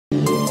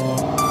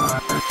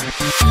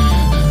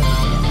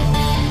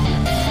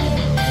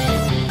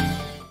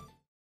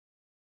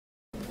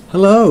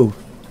Hello,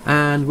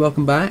 and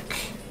welcome back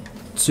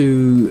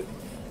to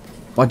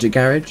Budget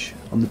Garage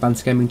on the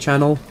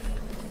BanterGamingChannel.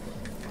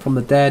 From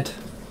the dead,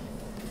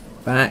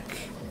 back.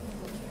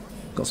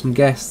 Got some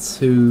guests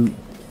who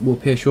will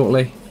appear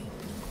shortly.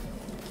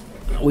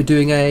 We're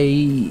doing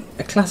a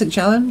classic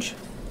challenge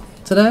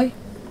today.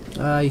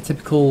 Your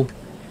typical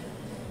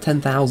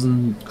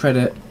 10,000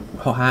 credit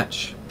hot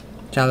hatch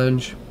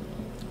challenge.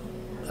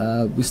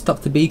 We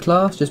stuck to B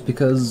class just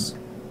because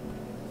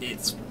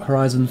it's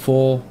Horizon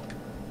 4.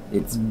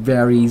 It's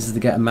very easy to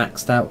get a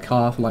maxed out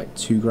car for like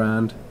 £2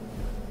 grand.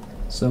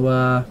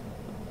 So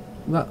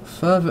without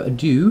further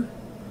ado,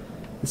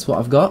 this is what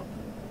I've got.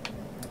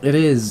 It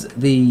is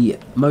the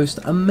most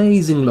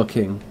amazing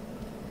looking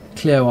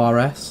Clio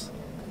RS.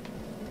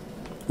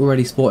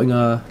 Already sporting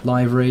a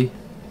livery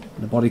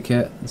and a body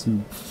kit and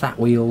some fat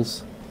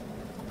wheels.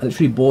 I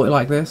literally bought it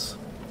like this.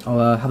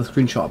 I'll have a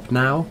screenshot up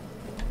now.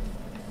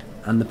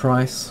 And the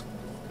price.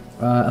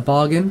 A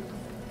bargain,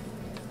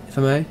 if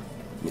I may.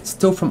 It's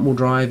still front wheel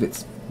drive, I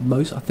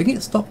think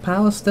it's stock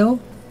power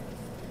still.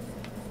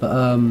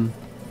 But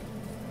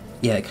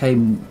yeah, it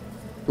came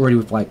already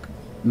with like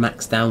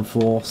max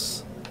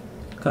downforce.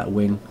 Look at that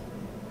wing.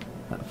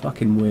 That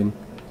fucking wing.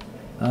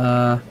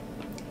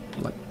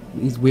 Like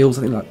these wheels,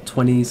 I think like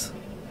 20s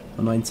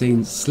or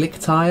 19s. Slick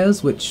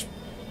tyres, which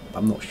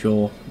I'm not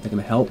sure they're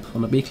going to help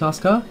on a B-class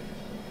car.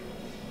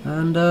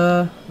 And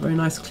very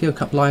nice clear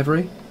cut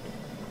livery.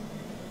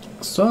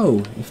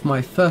 So, if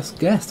my first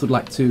guest would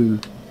like to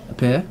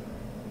appear.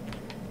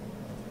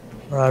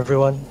 Alright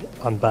everyone,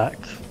 I'm back.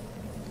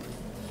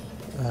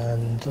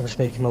 And I'm just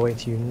making my way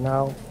to you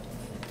now.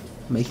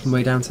 Making my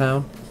way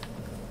downtown.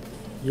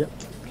 Yep.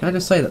 Can I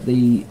just say that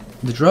the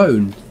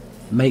drone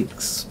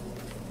makes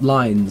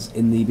lines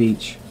in the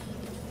beach.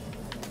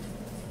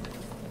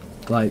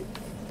 Like,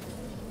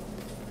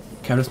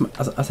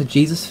 that's a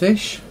Jesus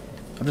fish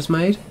I've just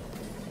made.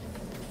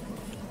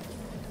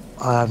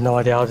 I have no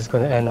idea how this is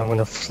going to end. I'm going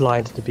to fly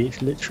into the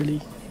beach, literally.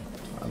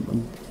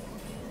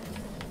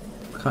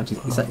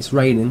 It's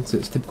raining, so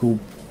it's typical.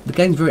 The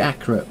game's very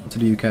accurate to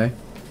the UK.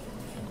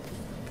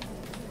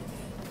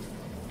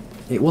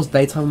 It was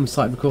daytime when we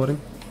started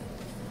recording.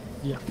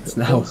 Yeah, it's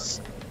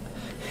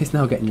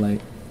now getting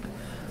late.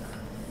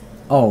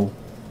 Oh,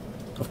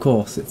 of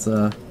course, it's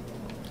a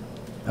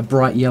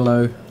bright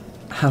yellow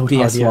Audi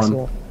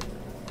S1.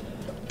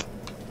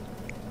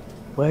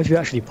 Where have you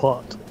actually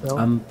parked? No?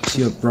 I'm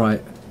pure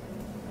bright.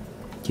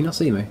 Can you not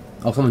see me?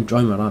 Oh, someone's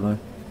driving around, aren't I?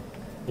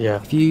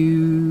 Yeah. If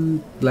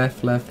you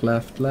left, go down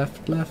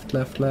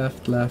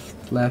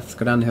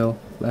the hill,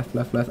 left,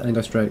 and then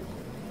go straight,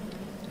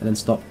 and then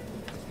stop.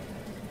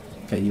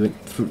 Okay, you went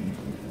through.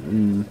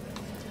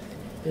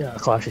 Yeah, I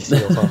can't actually see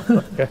your car.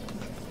 Okay.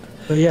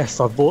 But yes,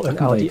 I bought an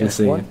Audi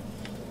S1.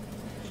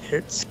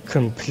 It's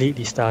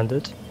completely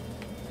standard.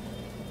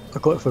 I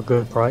got it for a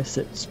good price.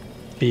 It's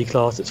B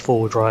class. It's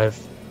 4-wheel drive,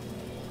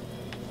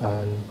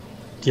 and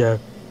yeah,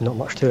 not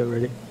much to it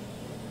really.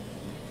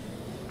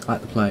 I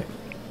like the plate.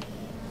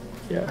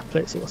 Yeah,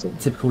 plate's awesome.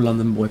 Typical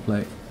London boy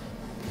plate.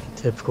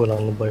 Typical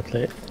London boy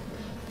plate.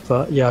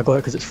 But yeah, I got it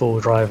because it's 4-wheel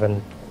drive and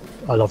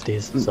I love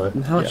these. So.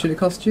 And how much did it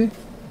cost you?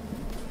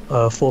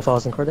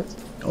 4,000 credits.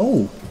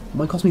 Oh,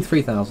 mine cost me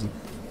 3,000.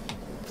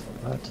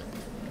 Right.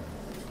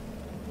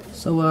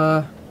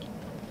 So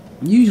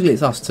usually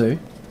it's us two,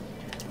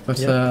 but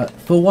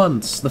for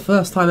once, the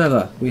first time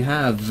ever, we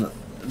have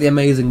the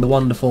amazing, the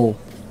wonderful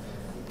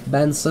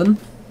Benson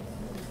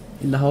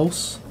in the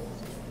house.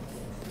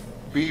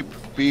 Beep,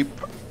 beep,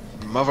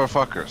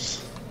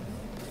 motherfuckers.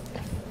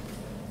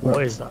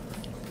 What is that?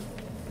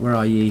 Where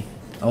are ye?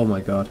 Oh my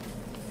god.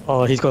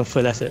 Oh, he's gone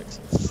full Essex.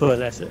 Full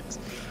Essex.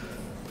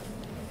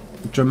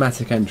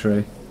 Dramatic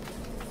entry.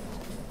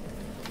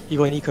 You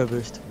got an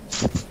EcoBoost.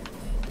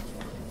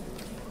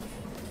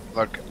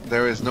 Look,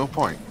 there is no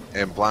point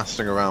in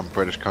blasting around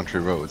British country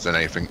roads in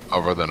anything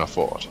other than a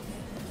Ford.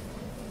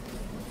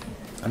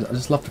 I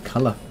just love the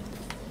colour.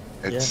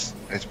 It's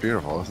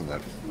beautiful, isn't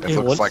it?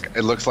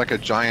 It looks like a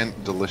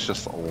giant,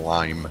 delicious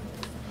lime.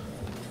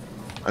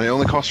 And it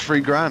only costs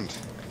 £3 grand.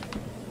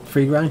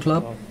 £3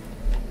 club?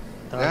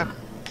 Oh, yeah,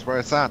 that's where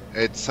it's at.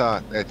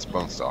 It's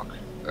bone stock.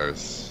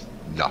 There's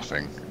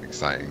nothing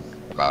exciting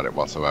about it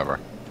whatsoever.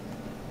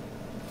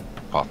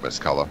 Apart from its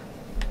colour.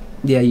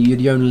 Yeah, you're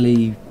the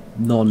only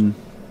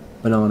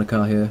non-banana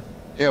car here.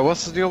 Yeah,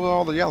 what's the deal with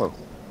all the yellow?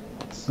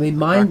 I mean,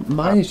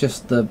 mine is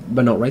just the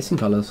Renault racing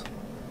colours.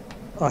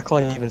 I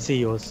can't even see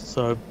yours,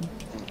 so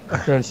I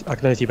can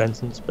only see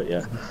Benson's, but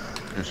yeah.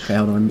 Okay,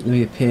 hold on, let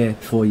me appear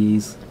before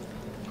ye's.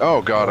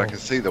 Oh god, I can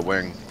see the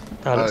wing.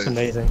 That looks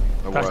amazing.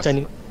 That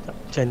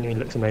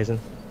genuinely looks amazing.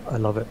 I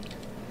love it.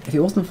 If it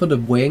wasn't for the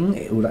wing,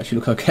 it would actually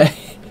look okay.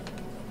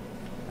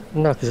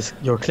 No, because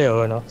you're a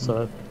Clio owner,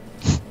 so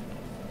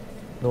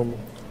normal.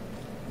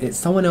 It's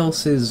someone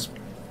else's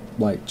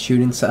like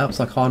tuning setup,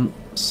 so I can't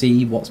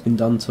see what's been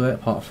done to it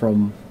apart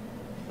from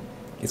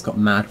it's got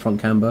mad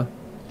front camber.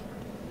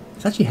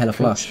 It's actually hella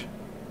flush.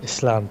 It's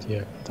slammed,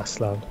 yeah, that's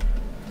slammed.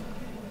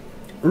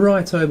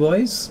 Righto,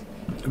 boys.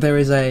 There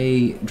is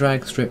a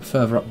drag strip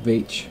further up the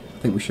beach. I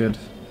think we should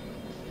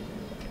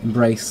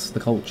embrace the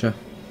culture.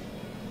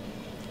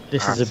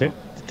 This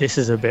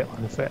is a bit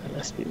unfair.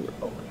 Let's be real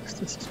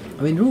honest.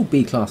 I mean, they're all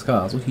B-class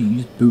cars. Look, you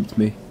just booped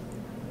me.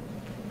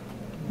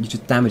 You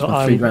just damaged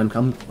my £3 grand.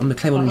 I'm gonna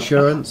claim on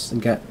insurance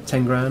and get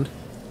 10 grand.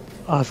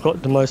 I've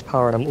got the most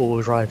power and I'm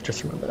all-wheel drive.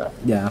 Just remember that.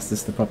 Yeah, that's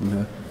just the problem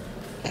here.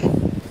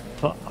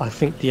 But I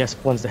think the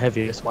S1's the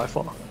heaviest by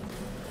far.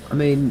 I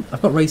mean,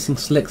 I've got racing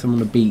slicks. I'm on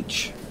the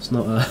beach. It's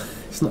not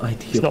it's not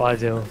ideal. It's not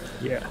ideal.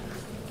 Yeah.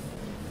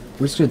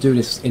 We're just gonna do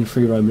this in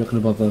free roam. We're not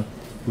gonna bother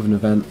with an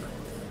event.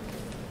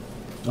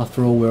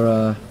 After all,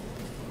 we're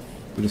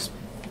just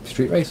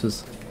street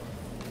racers.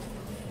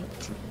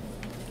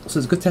 So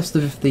it's a good test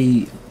of if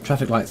the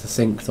traffic lights are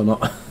synced or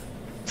not.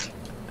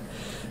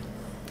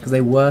 Because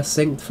they were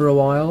synced for a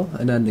while,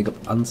 and then they got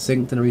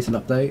unsynced in a recent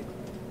update.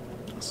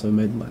 So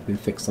maybe it might have been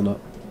fixed or not.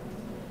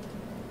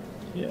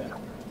 Yeah.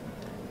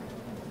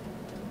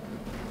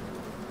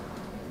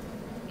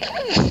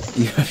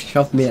 You have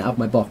shoved me out of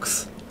my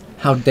box.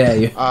 How dare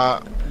you?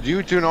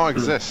 You do not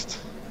exist.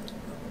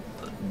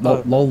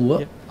 Lol,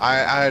 what? Yeah. I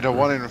had a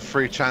 1 in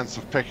 3 chance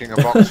of picking a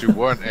box you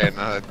weren't in.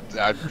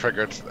 I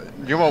figured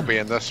you won't be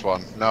in this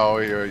one. No,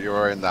 you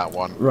were in that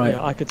one. Right.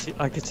 Yeah, I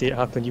could see it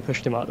happen. You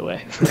pushed him out of the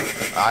way.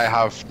 I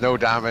have no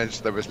damage.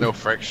 There was no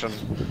friction.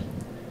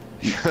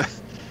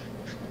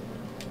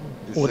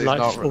 all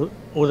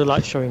the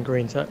lights showing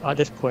green. So at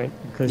this point,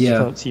 because you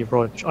can't see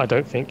Rog, I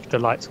don't think the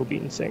lights will be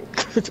in sync.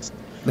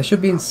 They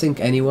should be in sync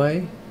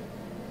anyway.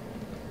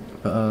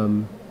 But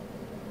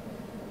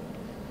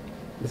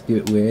it's a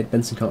bit weird.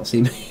 Benson can't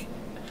see me.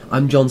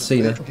 I'm John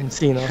Cena.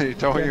 You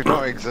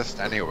don't exist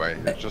anyway.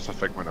 It's just a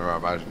figment of our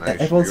imagination.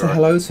 Everyone say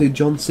hello to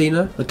John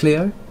Cena, the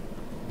Clio.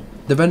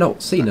 The Renault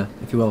Cena,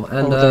 if you will.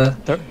 And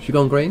she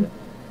gone green?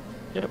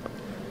 Yep.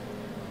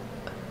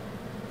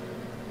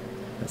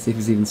 Let's see if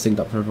he's even synced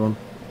up for everyone.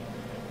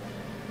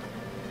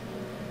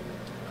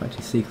 Can't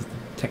actually see because the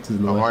text is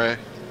in the way.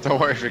 Don't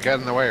worry if you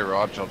get in the way,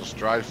 Rog. I'll just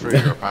drive through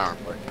you,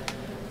 apparently.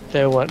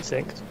 They weren't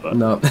synced, but...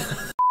 No.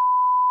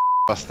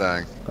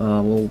 Mustang.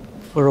 Well...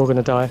 We're all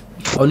gonna die.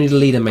 Only the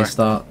leader may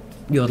start.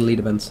 You're the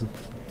leader, Benson.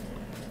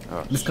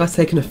 Oh, this guy's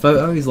taking a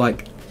photo, he's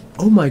like,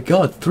 oh my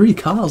god, 3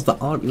 cars that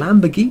aren't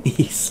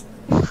Lamborghinis.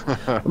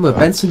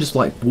 Benson just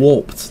like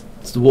warped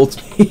towards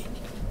me.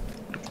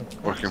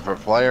 Working for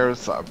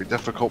players, that would be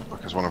difficult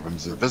because one of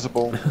them's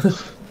invisible.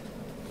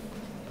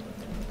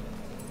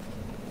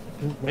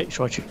 Make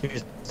sure I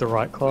choose the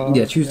right car.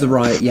 Yeah, choose the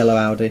right yellow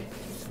Audi.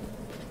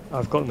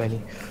 I've got many.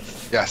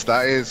 Yes,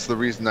 that is the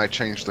reason I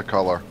changed the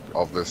colour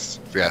of this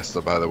Fiesta,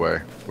 by the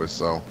way, was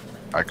so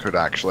I could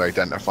actually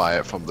identify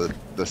it from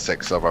the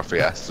 6 other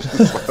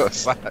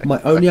Fiestas. My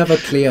only other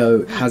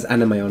Clio has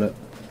anime on it.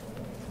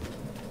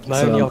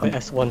 My only other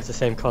S1's the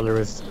same colour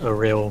as a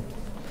real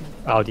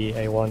Audi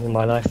A1 in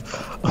my life.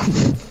 I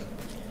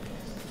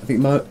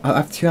think I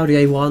have 2 Audi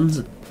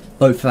A1s,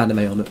 both have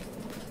anime on it.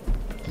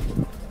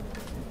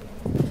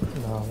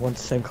 No, one's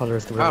the same colour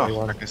as the real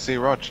A1. I can see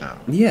Rog now.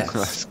 Yes.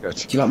 That's good.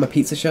 Do you like my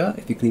pizza shirt?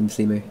 If you can even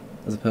see me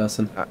as a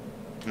person.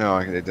 No,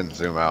 it didn't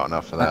zoom out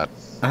enough for that.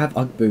 I have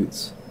UGG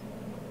boots.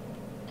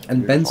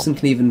 And Benson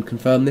can even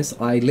confirm this.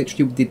 I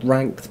literally did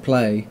ranked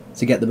play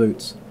to get the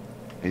boots.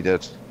 He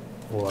did.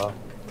 Wow.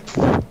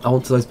 I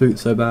wanted those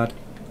boots so bad.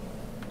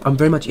 I'm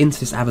very much into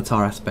this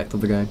avatar aspect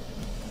of the game.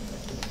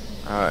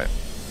 Alright.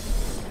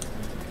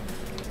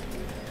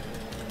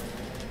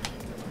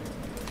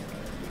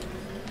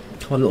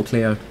 Come on, little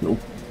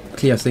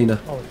Clio Cena.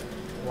 Oh,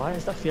 why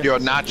is that Fiesta? Your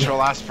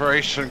natural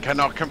aspiration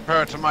cannot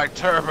compare to my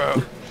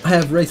turbo. I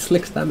have race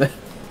slicks, damn it.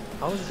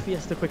 How is this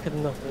Fiesta quicker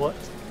than the what?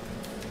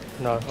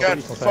 No,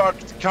 Get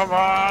fucked, come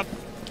on!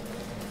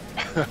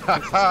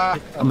 I'm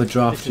gonna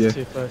draft you.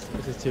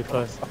 This is too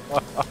close.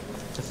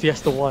 The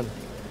Fiesta won.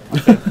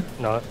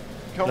 No.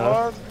 Come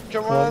on!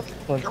 Come on.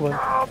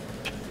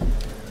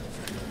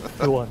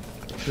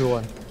 Who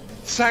won?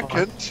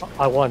 Second?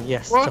 I won,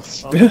 yes.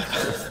 What?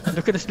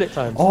 Look at the split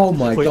times. Oh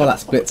my god, that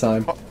split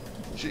time.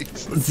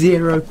 Jesus.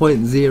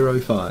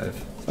 0.05.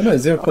 Oh no,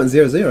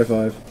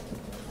 0.005.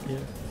 Yeah.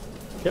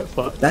 Get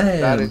fucked.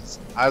 Damn. That is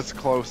as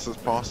close as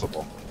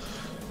possible.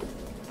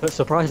 But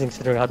surprising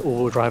considering I had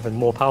all-wheel drive and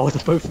more power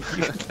than both of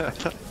you.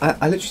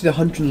 I literally did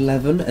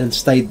 111 and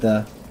stayed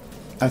there.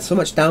 I had so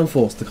much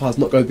downforce, the car's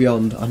not go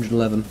beyond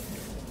 111.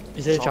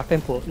 Is it a Jap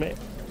import, mate?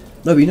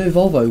 No, but you know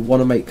Volvo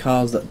want to make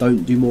cars that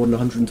don't do more than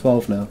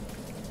 112 now.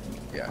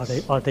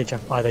 Yes. Are they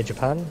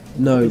Japan?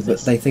 No, but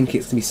they think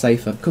it's going to be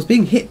safer. Because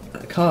being hit by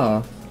a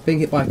car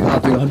doing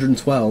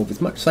 112 is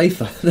much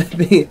safer than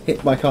being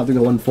hit by a car doing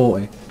a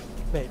 140.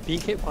 Mate, being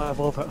hit by a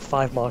Volvo at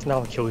 5 miles an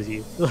hour kills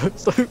you.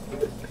 So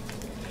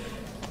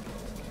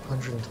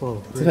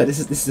 112. So this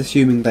is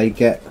assuming they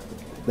get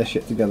their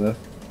shit together.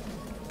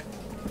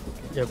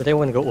 Yeah, but they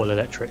want to go all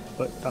electric,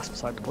 but that's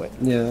beside the point.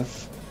 Yeah.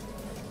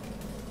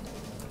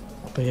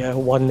 But yeah,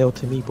 1-0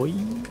 to me, boy.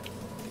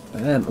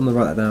 I'm gonna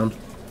write that down.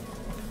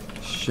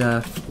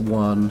 Shaft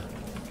 1,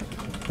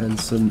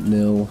 Benson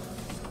 0,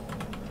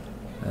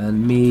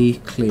 and me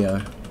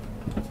Clio.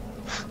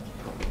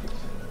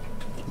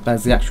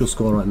 That's the actual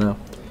score right now.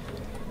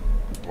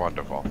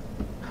 Wonderful.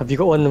 Have you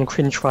got one of them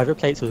cringe private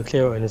plates with the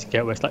clear owners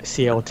get where it's like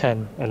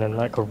CL10 and then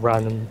like a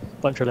random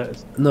bunch of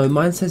letters? No,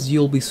 mine says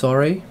you'll be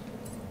sorry.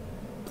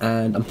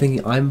 And I'm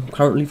thinking I'm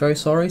currently very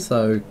sorry,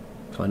 so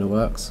kind of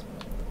works.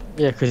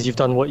 Yeah, because you've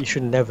done what you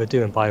should never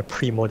do and buy a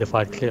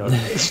pre-modified Clio.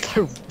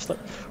 it's like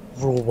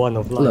rule one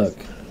of life. Look,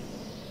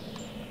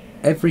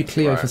 every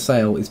Clio Right. for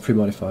sale is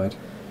pre-modified.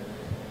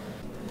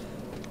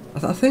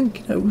 I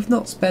think we've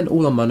not spent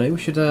all our money. We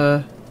should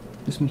do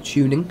some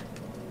tuning.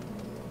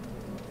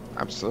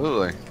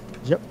 Absolutely.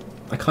 Yep.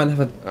 I kind of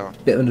have Oh. a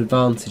bit of an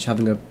advantage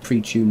having a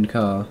pre-tuned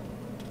car.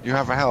 You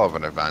have a hell of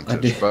an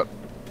advantage, do. but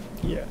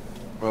Yeah.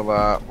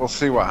 we'll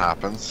see what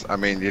happens. I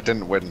mean, you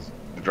didn't win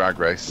the drag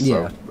race, so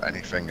Yeah.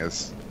 anything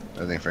is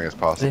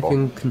possible.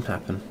 Anything can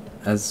happen,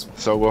 as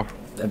So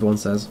everyone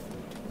says.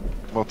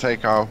 we'll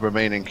take our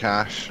remaining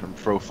cash and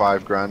throw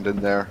 $5,000 in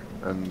there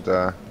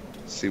and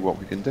see what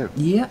we can do.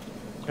 Yeah.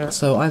 Yeah.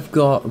 So I've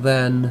got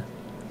then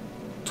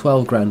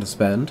 12 grand to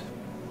spend,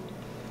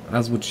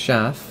 as would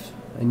Shaff,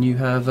 and you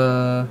have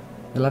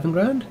 11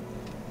 grand.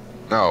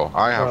 No,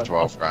 I have Right,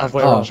 12,000. I've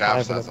got Oh.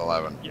 Shaft has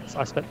 11 Yes,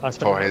 I spent.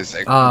 for his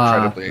Ah,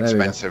 incredibly there we go.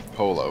 expensive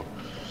Polo.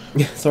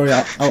 Sorry,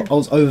 I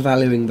was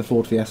overvaluing the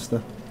Ford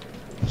Fiesta.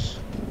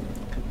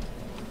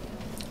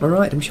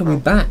 Alright, and shall we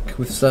back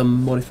with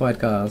some modified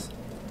cars?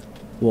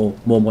 Well,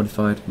 more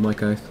modified in my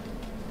case.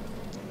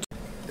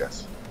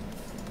 Yes.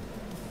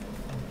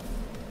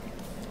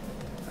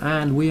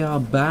 And we are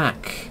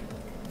back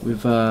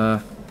with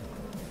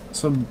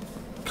some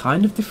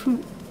kind of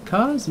different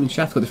cars. I mean,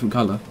 Shaft's got a different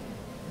colour.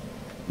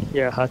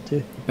 Yeah, I had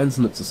to.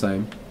 Benson looks the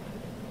same.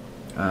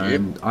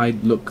 And I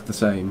look the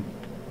same.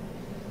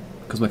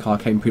 Because my car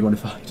came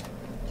pre-modified.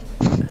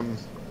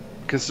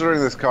 Considering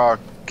this car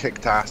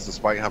kicked ass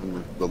despite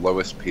having the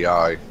lowest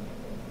PI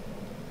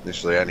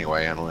initially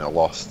anyway, and only a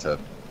loss to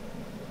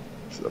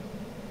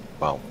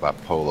well,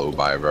 that Polo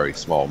by a very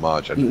small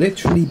margin.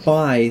 Literally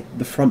by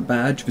the front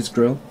badge of his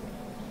grille.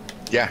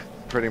 Yeah,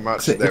 pretty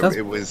much. So it does-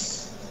 It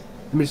was.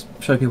 Let me just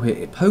show people here.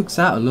 It pokes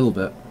out a little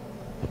bit.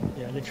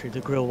 Yeah, literally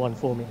the grill one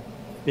for me.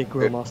 Big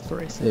grill master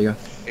race. There you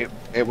go.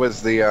 It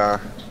was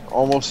the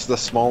almost the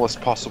smallest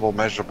possible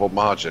measurable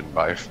margin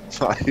by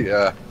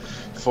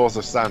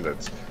Forza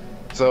standards.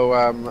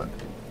 So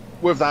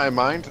with that in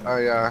mind,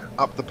 I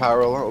upped the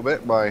power a little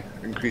bit by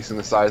increasing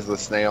the size of the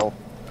snail,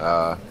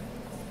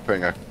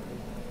 putting a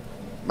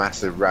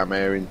massive ram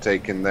air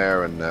intake in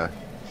there and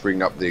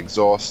freeing up the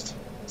exhaust.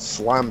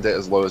 Slammed it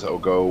as low as it'll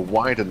go,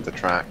 widened the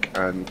track,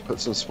 and put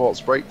some sports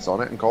brakes on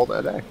it and called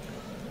it a day.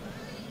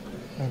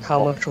 And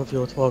how much of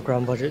your 12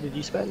 grand budget did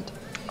you spend?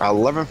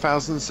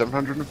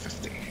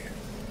 11,750.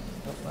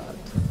 Not bad.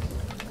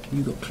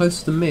 You got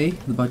closer than me,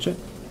 the budget.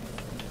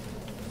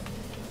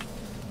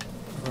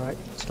 Alright,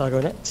 should I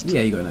go next?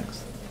 Yeah, you go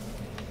next.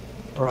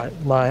 Alright,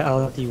 my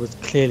Audi was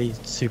clearly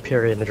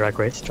superior in the drag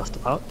race, just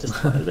about,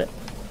 just a little bit.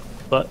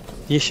 But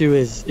the issue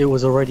is, it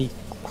was already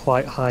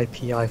quite high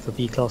PI for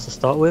B class to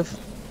start with,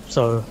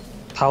 so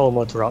power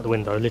mods were out the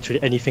window.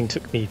 Literally anything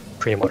took me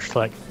pretty much to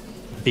like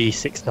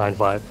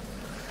B695.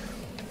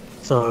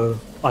 So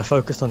I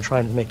focused on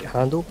trying to make it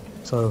handle,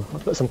 so I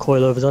put some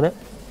coilovers on it,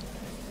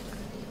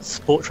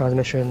 sport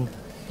transmission,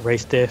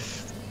 race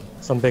diff,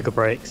 some bigger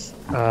brakes,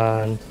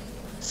 and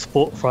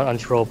sport front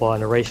anti-roll bar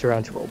and a race rear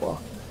anti-roll bar.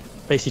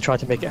 Basically tried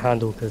to make it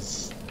handle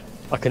because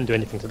I couldn't do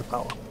anything to the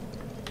power.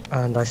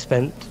 And I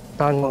spent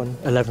bang on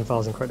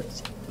 11,000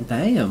 credits.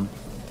 Damn.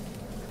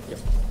 Yep.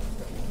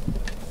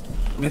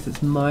 I guess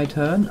it's my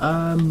turn.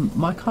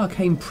 My car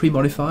came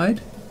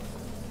pre-modified,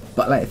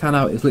 but like I found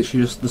out it's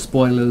literally just the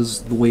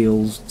spoilers, the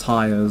wheels,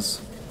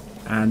 tyres,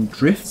 and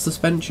drift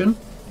suspension,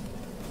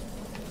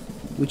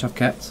 which I've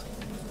kept.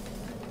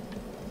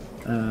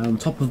 On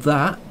top of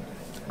that,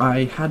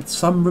 I had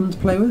some room to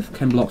play with.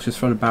 Ken Block's just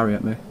thrown a barrier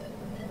at me.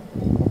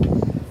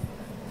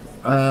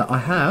 I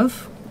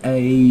have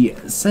a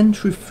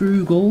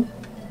centrifugal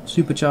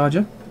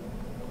supercharger.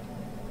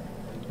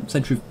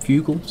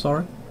 Centrifugal,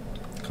 sorry.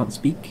 Can't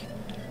speak.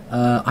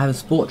 I have a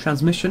sport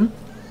transmission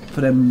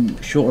for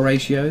them shorter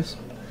ratios.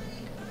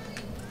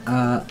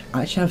 I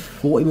actually have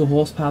 40 more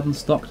horsepower than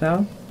stock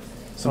now.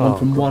 So I'm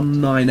from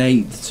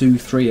 198 to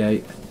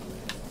 238.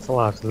 So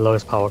I have the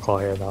lowest power car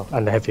here now,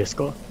 and the heaviest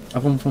car.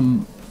 I've gone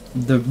from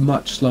the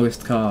much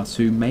slowest car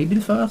to maybe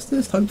the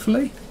fastest,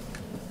 hopefully.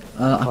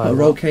 I've got a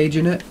roll cage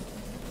in it.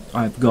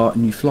 I've got a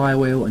new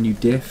flywheel, a new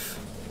diff.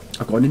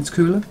 I've got an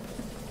intercooler.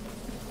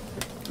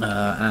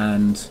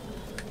 And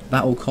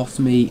that will cost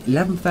me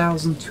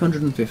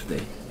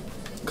 11,250.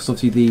 Because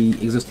obviously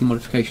the existing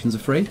modifications are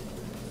free.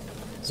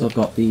 So I've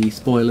got the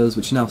spoilers,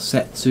 which are now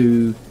set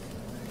to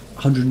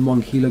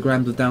 101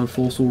 kilograms of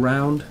downforce all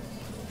round.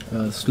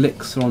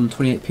 Slicks are on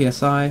 28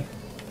 psi.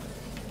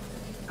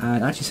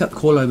 And I actually set the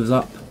coilovers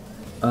up.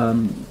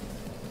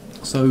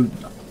 So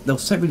they'll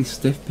set really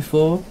stiff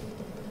before.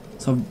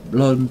 So I've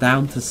lowered them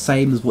down to the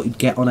same as what you'd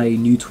get on a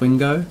new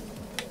Twingo.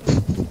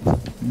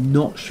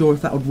 Not sure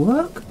if that would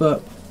work,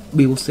 but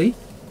we will see.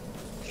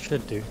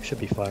 Should do, should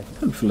be fine.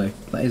 Hopefully,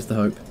 that is the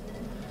hope.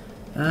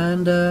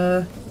 And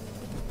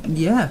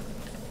Yeah,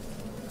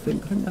 I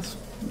think that's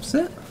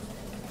it.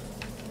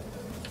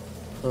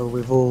 So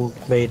we've all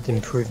made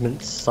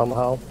improvements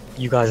somehow.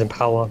 You guys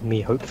empower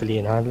me, hopefully,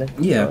 in handling.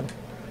 Yeah. So,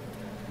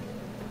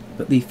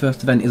 But the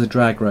first event is a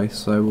drag race,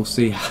 so we'll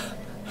see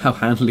how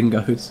handling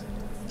goes.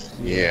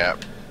 Yeah.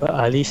 but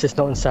at least it's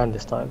not in sand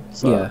this time.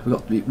 So Yeah,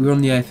 we were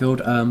on the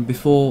airfield.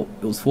 Before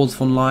it was Forza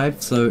Fun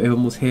Live, so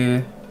everyone was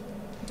here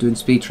doing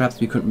speed traps.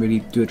 We couldn't really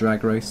do a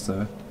drag race,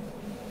 so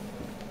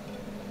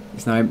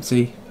it's now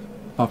empty,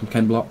 apart from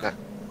Ken Block. Yeah.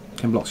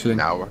 Ken Block's chilling.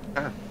 Now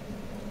we're...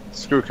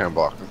 Screw Ken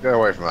Block. Let's get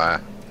away from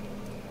there.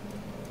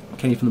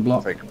 Kenny from the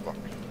block. Fake block.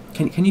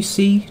 Can you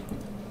see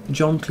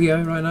John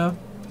Cleo right now?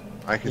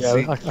 I can yeah,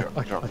 see I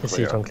John can see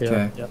Cleo. John Cleo.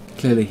 Okay. Yeah.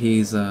 Clearly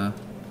he's not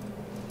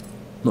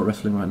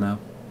wrestling right now.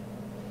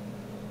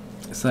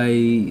 It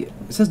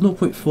says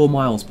 0.4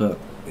 miles, but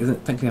isn't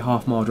it technically a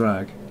half-mile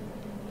drag?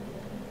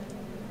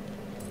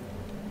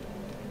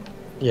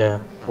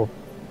 Yeah. Well,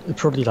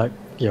 probably like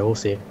we'll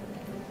see.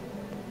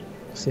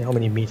 See how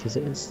many meters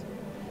it is.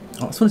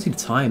 I just want to see the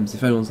times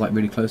if anyone's like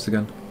really close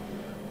again.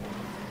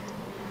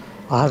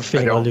 I have a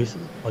feeling I'll don't- lose.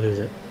 I'll lose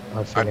it. I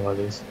have a feeling I'll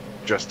lose.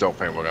 Just don't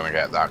think we're going to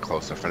get that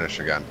close to finish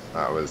again.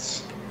 That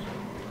was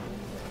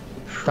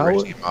That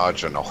was- pretty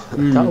marginal.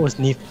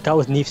 That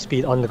was Need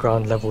Speed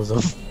Underground levels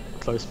of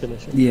close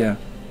finishing. Yeah.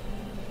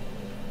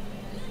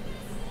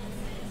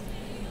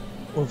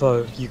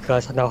 Although you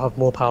guys now have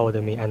more power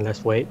than me and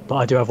less weight, but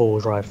I do have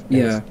all-wheel drive. and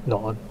Yeah. it's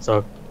not on,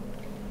 so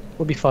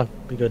it'll be fun.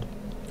 Be good.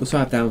 Also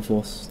have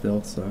downforce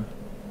still, so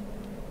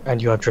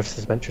And you have drift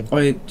suspension.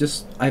 I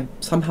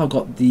somehow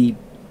got the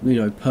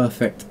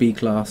perfect B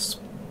class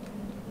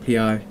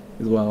PI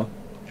as well,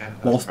 Yeah,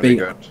 that's whilst pretty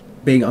being good.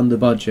 being under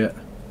budget.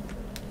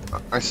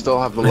 I still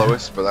have the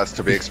lowest, but that's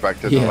to be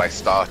expected. Yeah. That I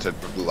started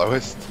with the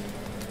lowest.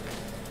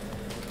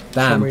 For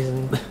some Damn.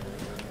 reason,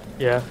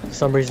 for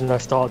some reason I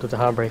started with the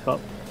handbrake up.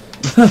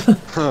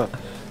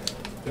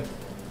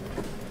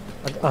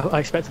 I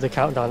expected a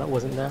countdown that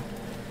wasn't there.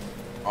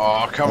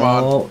 Oh, come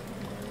on.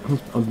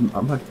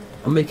 Oh,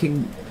 I'm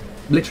making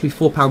literally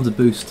 £4 a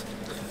boost.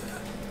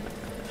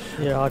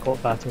 Yeah, I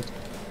got battered.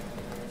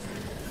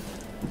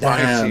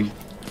 Damn.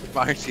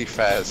 Mighty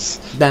Fez.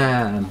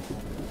 Damn.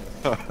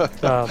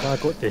 I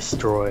got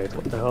destroyed.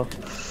 What the hell?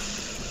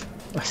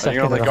 A And second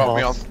you only and a got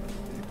me on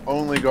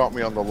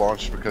half. the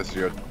launch because of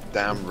your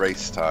damn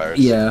race tires.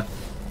 Yeah.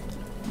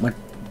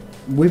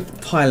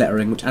 With tire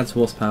lettering, which adds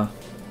horsepower.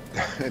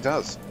 It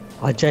does.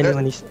 I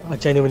genuinely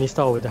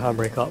started with the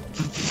handbrake up.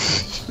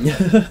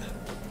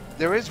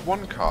 There is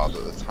one car that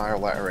the tire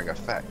lettering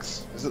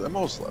affects. Is it the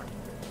Mosler?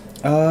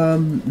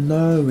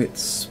 No,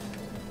 it's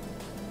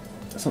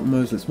not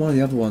Mosley. It's one of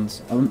the other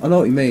ones. I know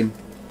what you mean.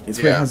 It's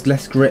where it Yeah. has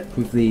less grip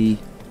with the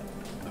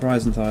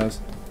Horizon tires.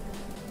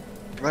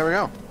 There we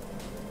go.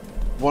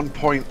 1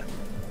 point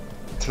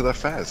to the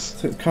Fez.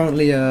 So it's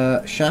currently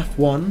Shaft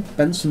 1,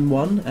 Benson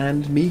 1,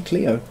 and me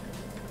Cleo.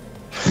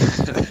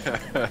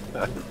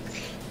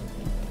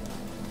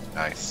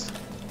 Nice.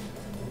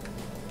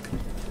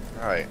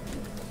 Right.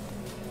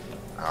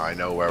 Now I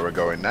know where we're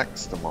going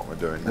next and what we're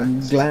doing I'm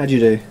next. glad you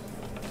do.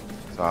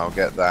 So I'll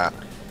get that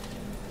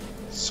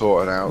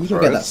sorted out You for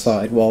can get that us.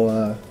 started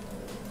while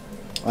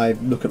I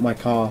look at my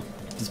car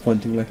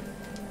disappointingly.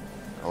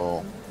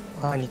 Oh.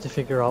 I need to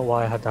figure out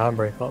why I had the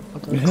handbrake up.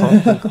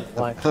 Can't think of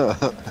why.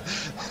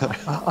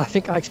 I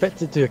think I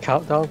expected to do a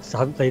countdown because I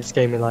haven't played this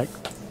game in like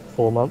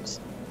 4 months.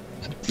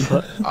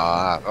 But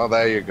Oh,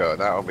 there you go.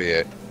 That'll be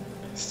it.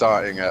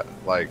 Starting at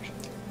like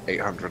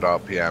 800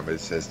 RPM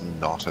is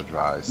not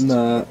advised.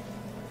 Nah.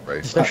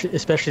 Race.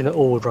 especially in an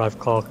all-wheel drive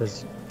car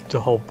because the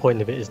whole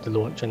point of it is the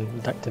launch and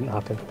that didn't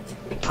happen.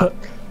 But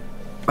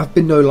I've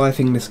been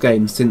no-lifing this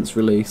game since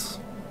release,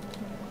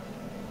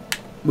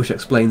 which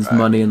explains the Right.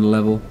 money and the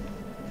level.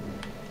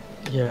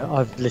 yeah,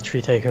 I've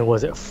literally taken,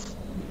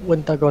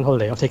 when did I go on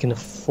holiday? I've taken a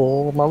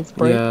 4-month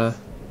break. Yeah.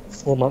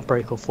 4-month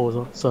break of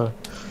Forza, so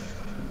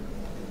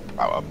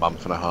About a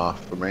month and a half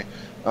for me.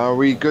 Are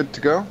we good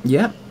to go?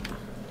 Yeah.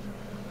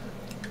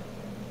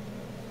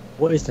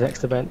 what is the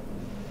next event?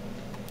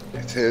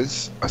 It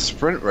is a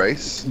sprint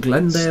race.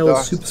 Glendale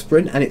Start- Super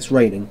Sprint, and it's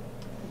raining.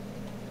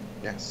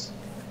 Yes.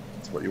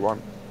 That's what you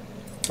want.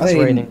 It's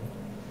raining.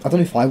 I don't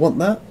know if I want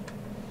that.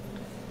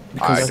 I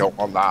Because don't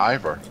want that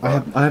either.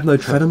 I have no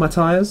tread on my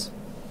tyres.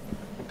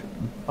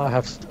 I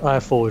have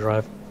 4-wheel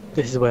drive.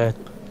 This is where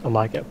I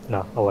might get,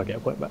 no, I won't get a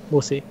point back.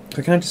 We'll see.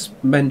 So can I just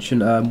mention,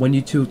 when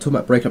you two were talking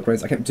about brake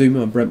upgrades, I kept doing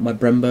my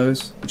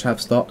Brembos, which I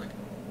have stock.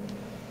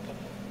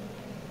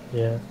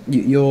 Yeah.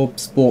 Your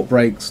sport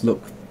brakes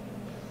look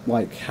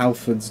like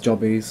Halford's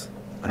jobbies,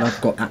 and I've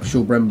got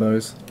actual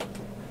Brembos.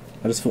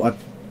 I just thought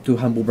I'd do a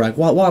humble brag.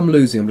 While I'm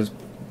losing, I'm just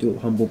do a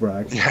humble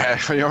brag. Yeah,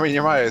 I mean,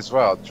 you might as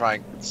well try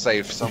and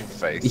save some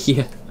face.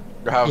 Yeah.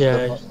 You have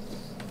Yeah.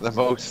 the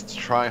most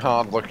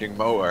try-hard looking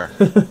motor,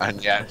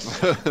 and yet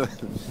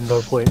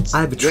No points.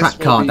 I have a this track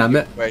will car, be damn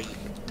it. where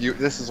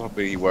this is will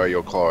be where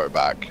you'll claw it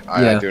back.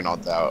 I Yeah. do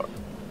not doubt.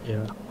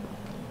 Yeah.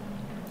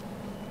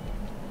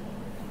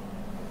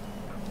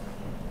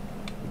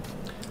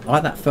 I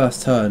like that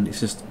first turn. It's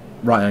just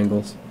right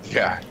angles.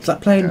 Yeah. It's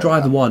like playing Yeah,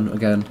 Driver that- 1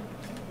 again.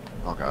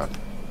 Oh god.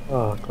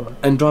 Oh god.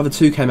 And Driver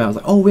 2 came out, I was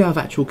like, oh, we have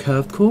actual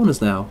curved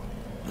corners now.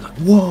 I was like,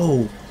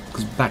 whoa!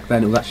 Because back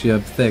then it was actually a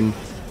thing.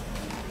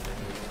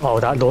 Oh,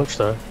 that launch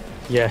though.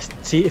 Yes.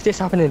 See, if this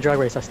happened in Drag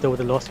Race, I still would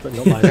have lost, but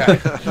not my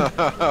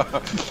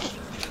Yeah.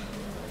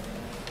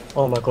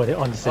 Oh my god, it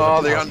understeer.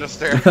 Oh, the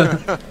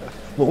understeer.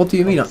 What do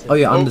you mean? Understeer. Oh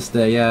yeah, Oh.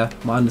 understeer, yeah.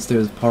 My understeer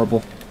is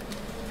horrible.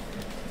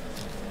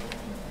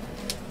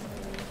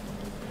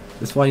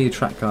 That's why you need a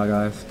track car,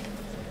 guys.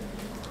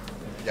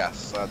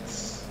 Yes,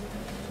 that's.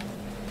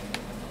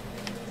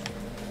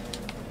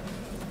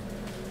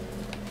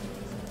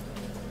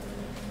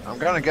 I'm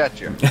gonna get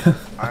you.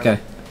 Okay.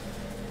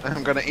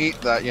 I'm gonna eat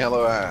that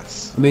yellow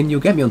ass. I mean, you'll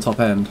get me on top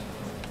end.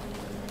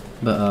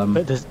 But,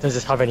 But does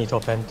this have any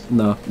top end?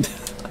 no.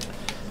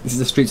 This is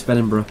the streets of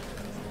Edinburgh.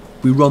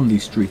 We run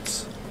these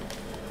streets.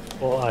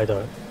 Well, I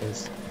don't,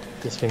 because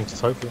this thing's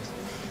just hopeless.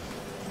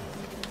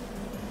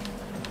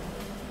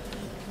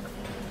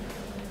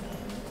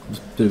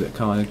 Just do a bit of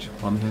carnage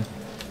while I'm here.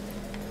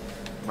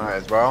 Might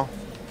as well.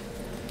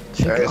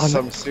 There is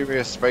some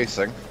serious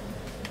spacing.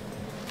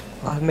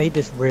 I've made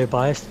this rear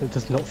bias and it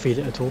does not feel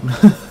it at all.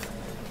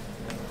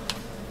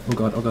 Oh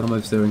god, I'm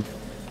oversteering.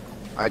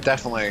 I'm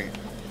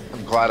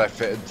glad I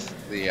fitted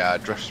the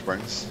drift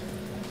springs.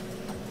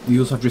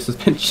 You also have drift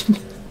suspension.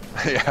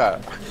 Yeah.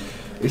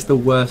 It's the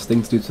worst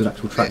thing to do to an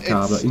actual track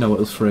car, but you know what, it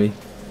was free.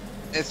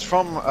 It's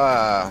from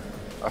a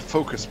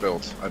Focus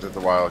build I did a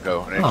while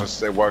ago, and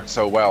it worked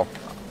so well.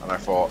 And I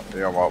thought,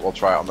 you know what, we'll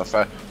try it on the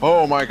fair.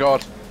 Oh my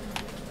god!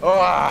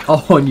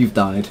 Oh, Oh, and you've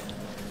died.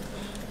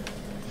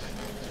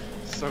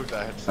 so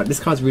dead. Right, this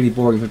car's really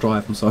boring to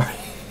drive, I'm sorry.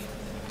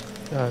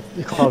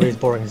 The car is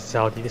boring as this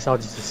Audi. This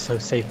Audi is just so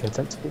safe and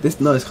sensible.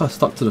 This car's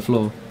stuck to the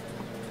floor.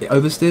 It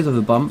oversteers over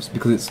the bumps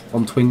because it's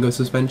on Twingo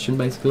suspension,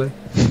 basically.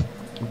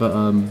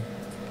 But,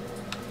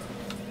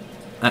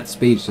 at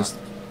speed, it's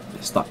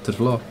stuck to the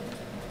floor.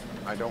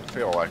 I don't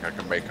feel like I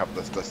can make up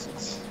this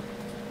distance.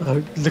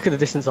 Oh, look at the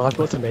distance I've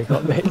got to make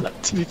up, mate. Like,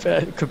 to be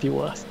fair, it could be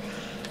worse.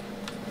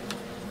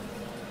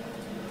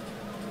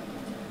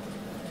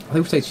 I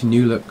think it takes your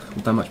new look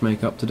with that much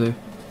makeup to do.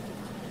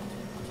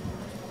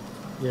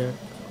 Yeah.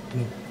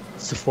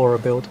 Sephora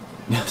build.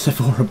 Yeah,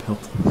 Sephora build.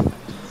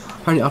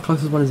 Apparently our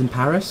closest one is in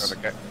Paris.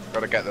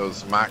 Gotta get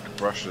those Mac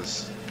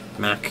brushes.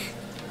 Mac.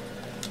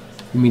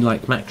 You mean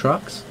like Mac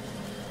trucks?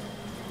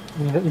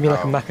 You mean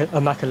like Oh.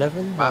 a Mac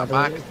 11?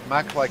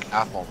 Mac like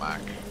Apple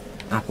Mac.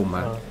 Apple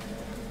Mac. Oh.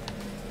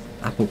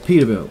 Apple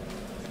Peterbilt.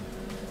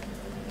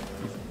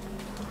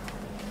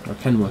 Or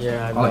Kenworth.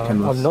 Yeah, I like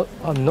Kenworth.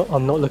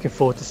 I'm not looking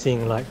forward to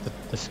seeing like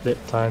the split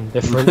time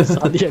difference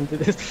at the end of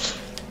this.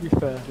 To be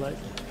fair, like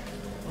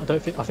I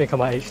think I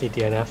might actually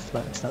DNF,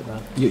 like it's like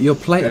that. Your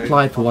plate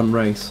applied for one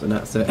race and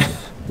that's it.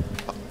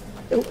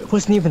 It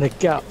wasn't even a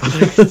gap.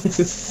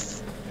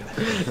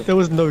 There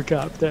was no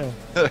gap there.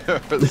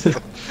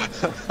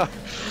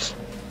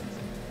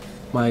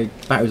 My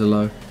batteries are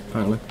low,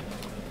 apparently.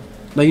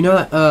 Now you know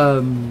that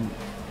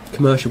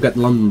commercial Get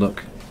the London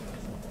look?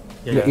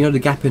 Yeah. You know the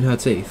gap in her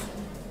teeth?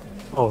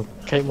 Oh,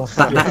 Kate Moss.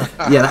 Yeah,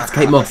 that's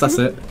Kate Moss, that's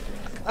it.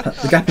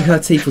 The gap in her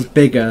teeth was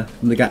bigger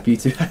than the gap you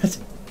two had.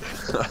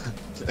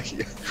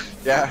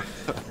 Yeah.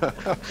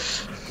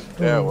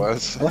 Yeah, it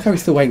was. I like how we're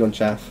still waiting on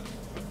Chaff.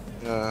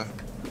 Yeah.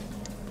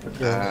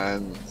 Yeah.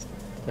 And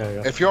There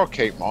we go. if you're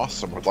Kate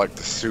Moss and would like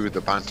to sue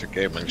the Banter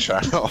Gaming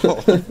Channel,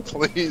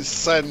 please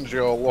send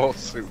your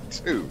lawsuit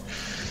to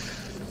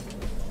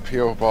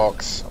PO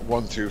Box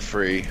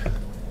 123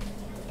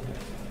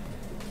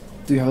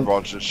 Do you have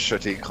Roger's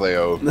Shitty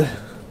Cleo,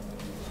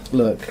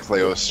 look?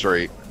 Cleo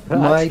Street.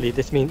 My Actually,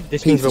 this means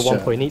pizza we're 1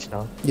 shop. point each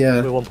now.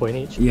 Yeah, We're 1 point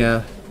each.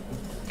 yeah.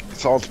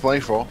 It's all to play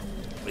for.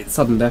 It's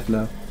sudden death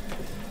now.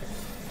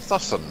 It's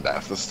not sudden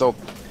death. There's still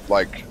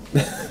like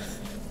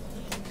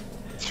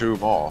 2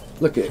 more.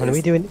 Look at Can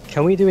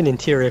we do an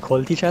interior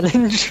quality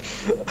challenge?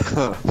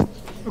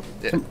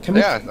 Can we-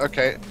 Yeah,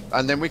 okay.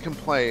 And then we can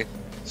play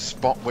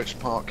spot which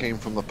part came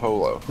from the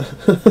Polo.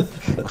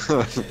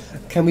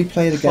 Can we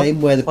play the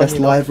game where the funny best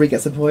enough- livery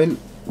gets a point?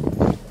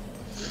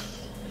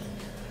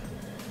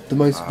 The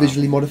most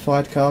visually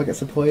modified car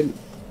gets a point.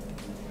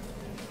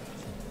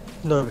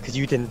 No, because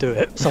you didn't do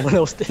it. Someone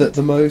else did.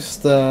 The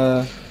most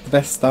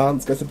best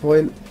stance gets a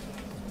point.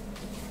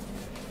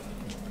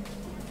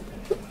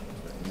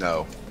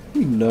 No.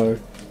 No.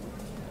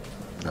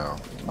 No.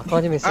 I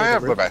can't even say I the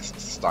have the route. best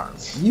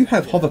stance. You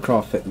have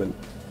hovercraft fitment.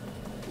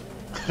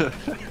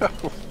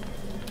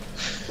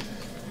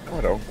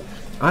 I don't.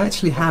 I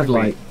actually have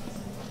like,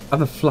 I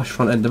have a flush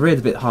front end. The rear's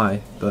a bit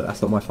high, but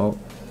that's not my fault.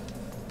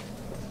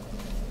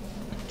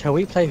 Can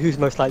we play who's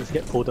most likely to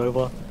get pulled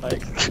over?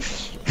 Like,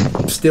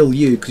 Still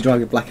you, because you're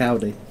driving a black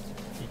Audi.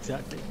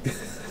 exactly.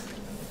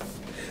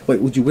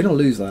 Wait, would you win or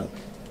lose that?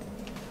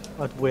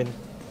 I'd win.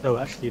 No,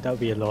 actually, that would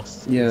be a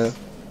loss. Yeah.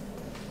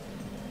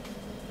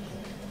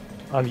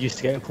 I'm used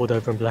to getting pulled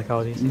over in black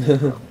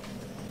Audis.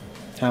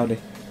 Howdy.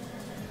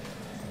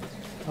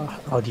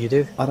 How do you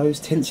do? Are those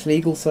tints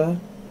legal, sir?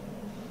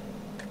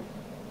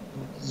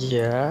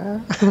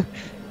 Yeah.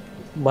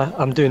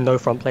 I'm doing no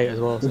front plate as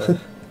well, so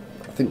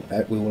I think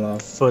we all are.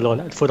 full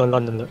on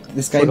London look.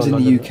 This Full game's on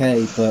in the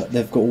London UK, but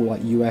they've got all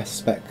like US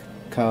spec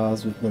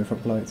cars with no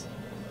front plates.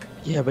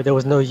 Yeah, but there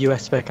was no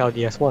US spec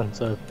Audi S1,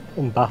 so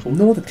I'm baffled.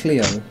 Nor the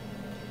Clio.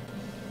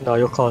 No,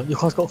 your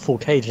car's got full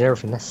cage and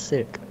everything. That's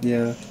sick.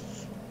 Yeah.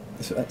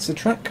 It's a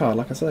track car,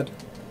 like I said.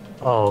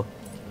 Oh,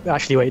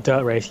 actually, wait,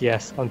 dirt race.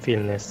 Yes, I'm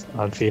feeling this.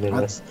 I'm feeling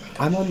this.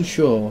 I'm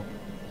unsure.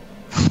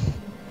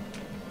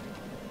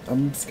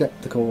 I'm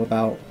skeptical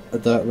about a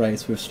dirt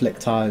race with slick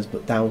tyres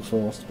but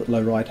downforced, but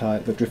low ride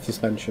height, but drift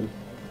suspension.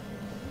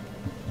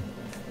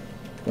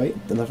 Wait,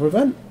 another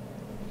event?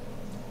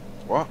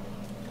 What?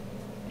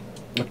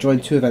 I've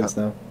joined 2 events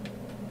now.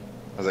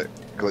 Has it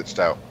glitched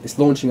out? It's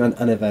launching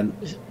an event.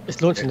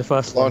 It's launching the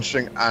first one.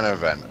 Launching an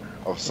event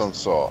of some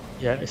sort.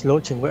 Yeah, it's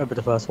launching whatever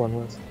the first one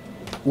was.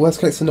 Worst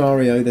case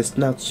scenario, there's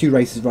now 2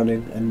 races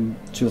running and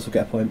 2 will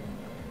get a point.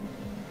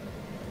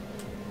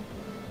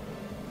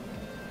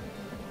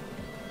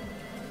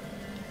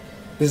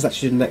 This is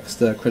actually the next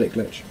credit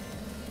glitch.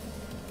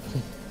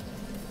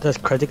 There's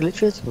credit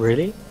glitches?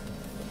 Really?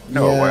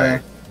 No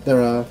way.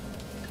 There are.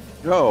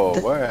 No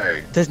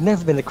way. There's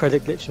never been a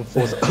credit glitch in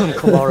Forza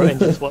Camaro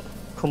engine swap.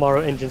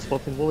 Camaro engine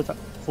swapping. What was that?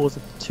 Forza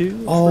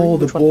 2? Oh,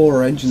 3? the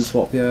Bora engine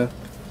swap, yeah.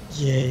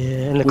 Yeah,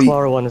 and the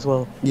Camaro one as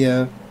well.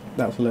 Yeah,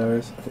 that was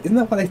hilarious. Isn't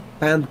that why they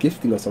banned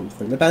gifting or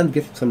something? They banned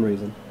gifting for some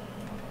reason.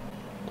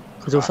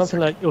 Because it was something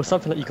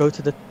like you go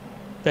to the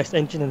best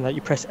engine and like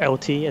you press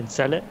LT and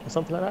sell it or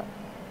something like that.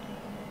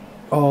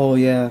 Oh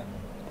yeah,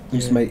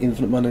 used to Yeah. make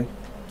infinite money.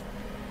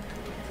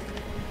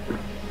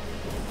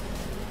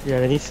 Yeah,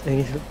 they need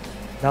to.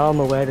 Now I'm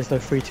aware there's no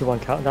 3, 2, 1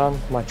 countdown.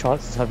 My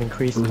chances have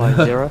increased by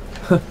 0.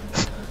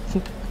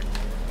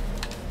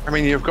 I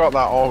mean, you've got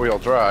that all-wheel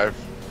drive.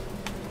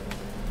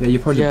 Yeah,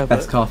 you're probably Yeah, the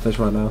best but- car fish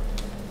right now.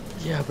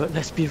 Yeah, but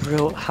let's be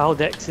real. How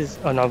Dex is.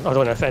 Oh no, I don't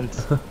want to offend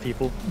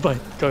people by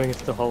going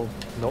into the whole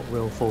not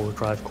real four-wheel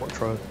drive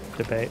quattro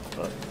debate,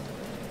 but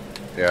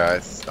Yeah,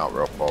 it's not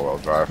real four-wheel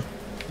drive.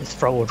 it's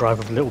front-wheel drive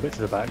with a little bit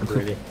to the back,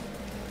 really.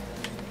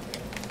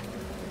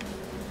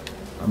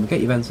 I'm gonna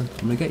get you, Benson.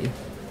 I'm gonna get you.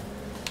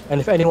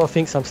 And if anyone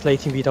thinks I'm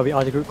slating VW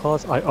Audi Group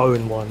cars, I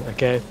own one.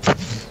 Okay.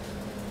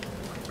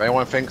 If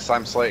anyone thinks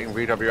I'm slating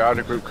VW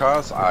Audi Group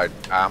cars, I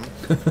am.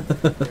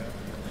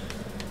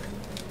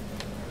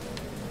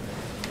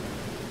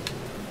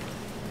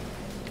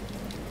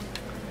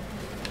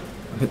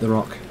 I hit the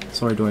rock.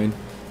 Sorry, Dwayne.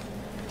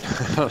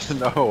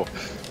 No.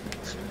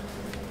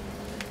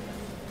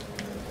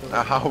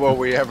 Now, how will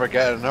we ever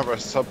get another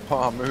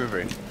subpar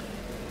movie?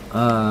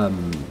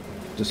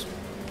 Just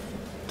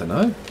don't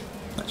know.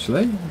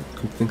 Actually,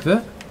 couldn't think of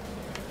it.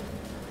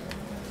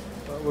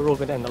 But we're all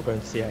going to end up going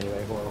to see it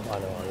anyway. Well, I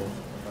know I will.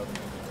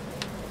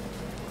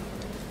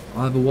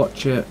 I'll either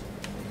watch it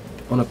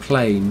on a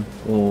plane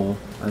or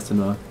I don't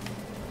know.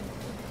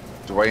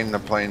 Dwayne the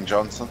Plane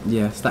Johnson?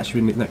 Yes, that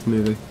should be the next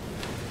movie.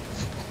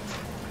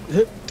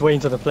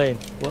 Dwayne's on the plane.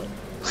 What?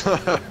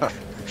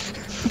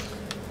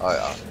 Oh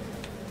yeah.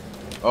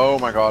 Oh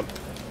my god.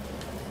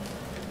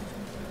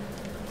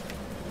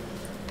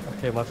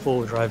 Okay, my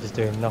four-wheel drive is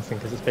doing nothing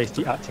because it's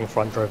basically acting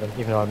front-driven,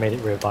 even though I made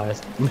it rear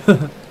biased.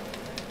 I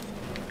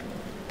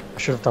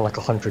should have done like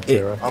 100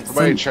 0. Out the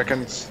way,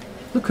 chickens.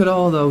 Look at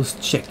all those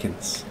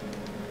chickens.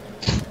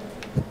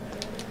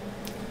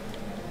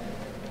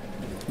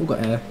 We've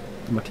got air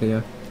in my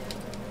Clio.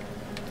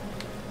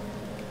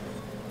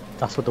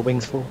 That's what the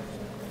wing's for.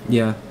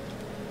 Yeah.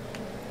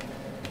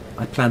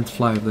 I plan to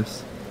fly with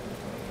this.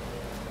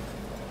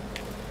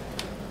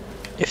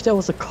 If there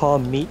was a car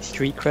meet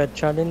street cred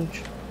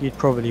challenge, you'd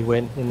probably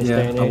win in this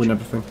day Yeah, and I age. win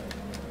everything.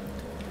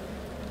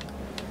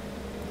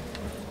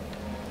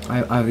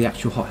 I have the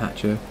actual hot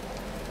hatch here.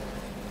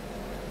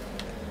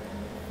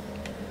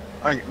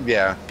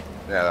 Yeah.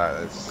 Yeah,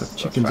 that is. Got that's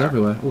chickens fair.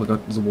 everywhere. Oh,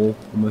 there's a wall.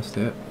 Almost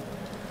hit.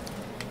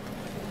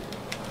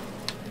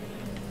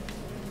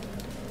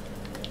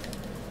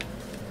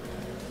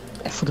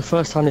 For the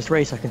first time this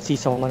race, I can see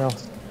someone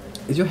else.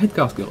 Is your head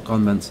gasket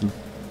gone, Benson?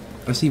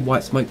 I see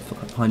white smoke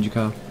behind your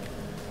car.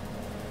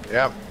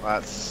 Yeah,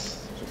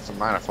 that's just a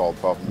manifold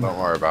problem. Don't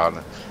worry about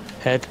it.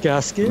 Head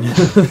gasket?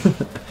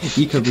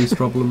 Eco-boost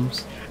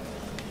problems.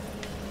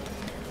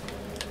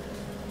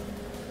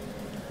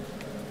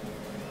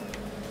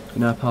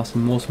 We're now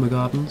passing Mortimer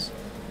Gardens.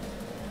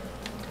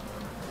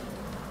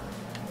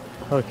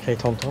 Okay,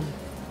 Tom Tom.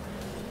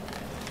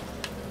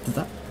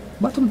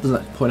 What does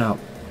that point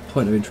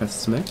of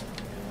interest to me?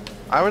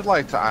 I would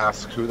like to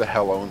ask who the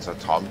hell owns a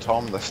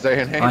TomTom this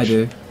day and age? I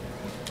do.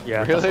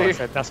 Yeah, Really?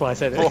 that's why I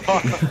said it.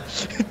 What?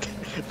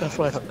 That's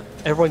why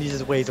everyone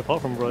uses Waze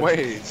apart from Road.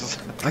 Wait.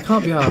 I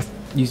can't be asked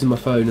using my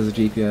phone as a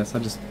GPS. I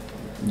just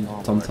use Oh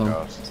my TomTom.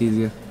 God. It's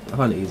easier. I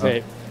find it easier.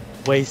 Wait,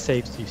 Waze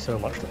saves you so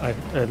much.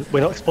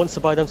 We're not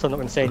sponsored by them, so I'm not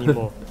going to say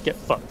anymore. Get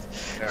fucked.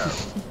 Yeah,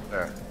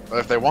 yeah. But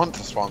if they want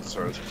to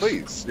sponsor us,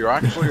 please. You're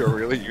actually a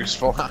really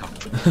useful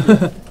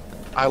app.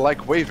 I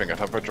like waving at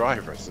other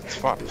drivers. It's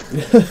fun.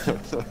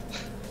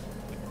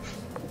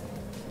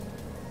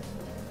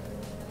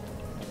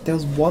 There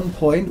was one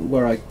point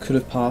where I could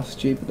have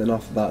passed you, but then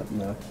after that,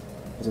 no.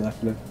 Wasn't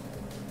happening.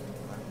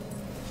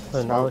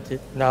 So now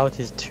it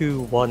is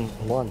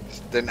 2-1-1.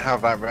 Didn't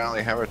have that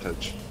rally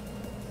heritage.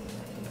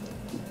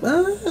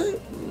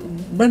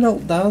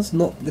 Renault does,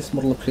 not this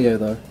model of Clio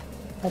though.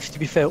 Actually, to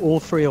be fair, all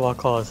three of our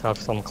cars have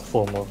some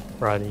form of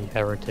rally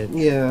heritage.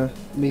 Yeah,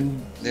 I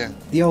mean, Yeah.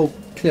 the old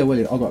Clio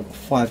William, I got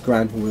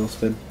 £5,000 for wheel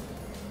spin.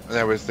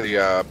 There was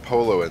the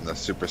Polo in the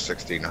Super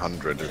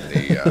 1600 in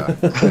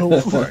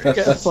the.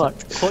 Get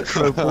fucked,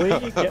 Quattro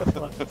boy, get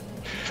fucked.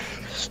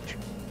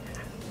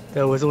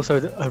 There was also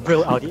a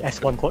real Audi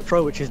S1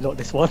 Quattro, which is not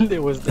this one.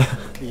 It was the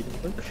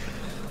one.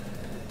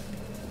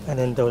 And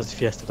then there was the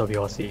Fiesta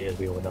WRC, as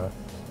we all know.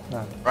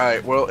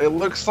 Right. Well, it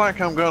looks like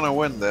I'm gonna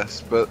win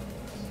this, but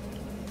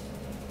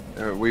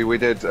we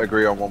did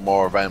agree on one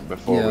more event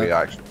before we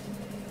actually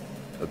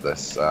did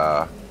this.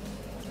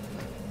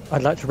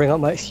 I'd like to bring up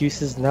my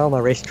excuses now, my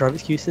race drive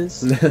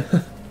excuses.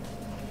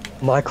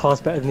 My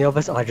car's better than the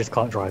others, I just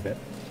can't drive it.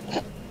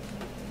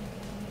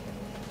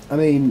 I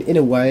mean, in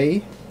a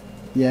way,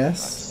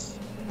 yes.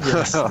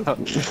 Yes. I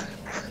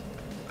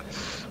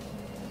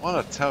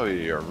want to tell you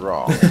you're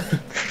wrong.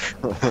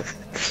 I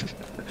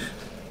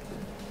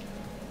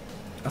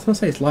was gonna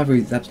say its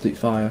library is absolute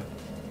fire.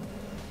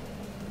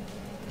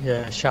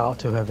 Yeah, shout out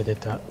to whoever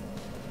did that.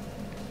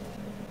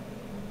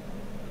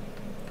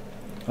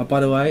 Oh, by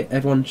the way,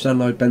 everyone should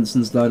download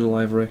Benson's Learner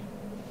Library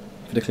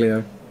for the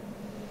Clio.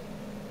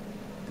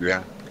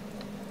 Yeah.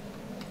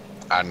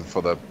 And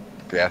for the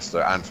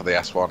Fiesta and for the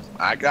S1.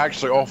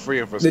 Actually, all three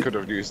of us could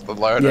have used the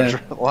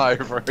learner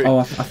library. Oh,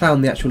 I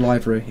found the actual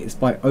library. It's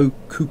by O.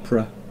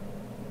 Cupra,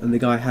 and the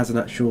guy has an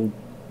actual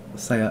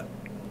Seat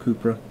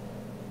Cupra.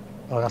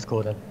 Oh, that's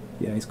cool then.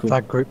 Yeah, he's cool.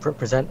 Flag group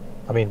represent.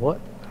 I mean, what?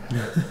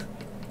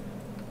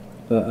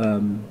 But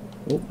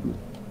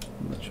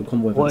actual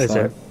convoy. What is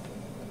it?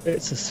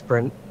 It's a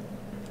sprint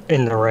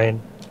in the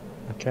rain.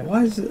 Okay.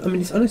 Why is it? I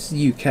mean, it's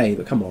honestly UK,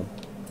 but come on.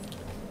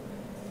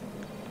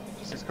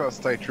 Just got to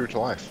stay true to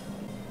life.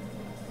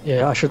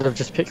 Yeah, I should have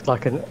just picked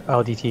like an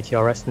Audi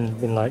TTRS and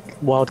been like,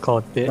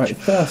 wildcard, bitch. Right,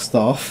 first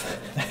off,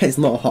 it's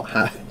not a hot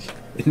hatch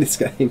in this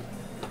game.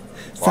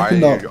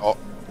 Second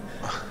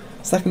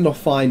off,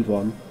 find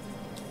one.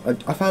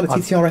 I found a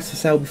TTRS for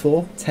sale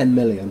before, 10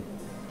 million.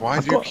 Why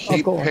do you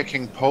keep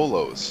picking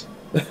Polos?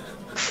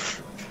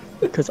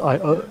 Because I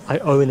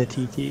own a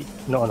TT,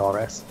 not an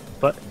RS.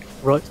 But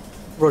Rog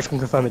can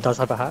confirm it does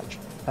have a hatch,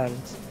 and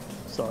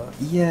so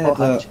yeah,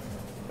 but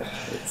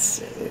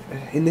it's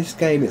in this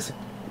game.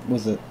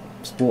 Was it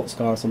sports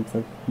car or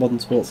something? Modern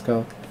sports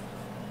car.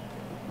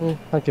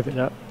 I'll give it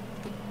that.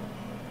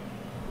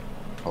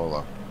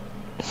 Polo.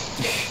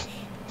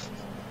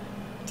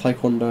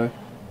 Taekwondo.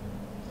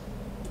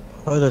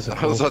 Oh, those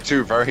are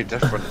two very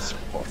different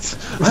sports.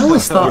 I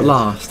always start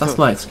last. That's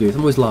my excuse.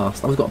 I'm always last.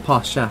 I've always got to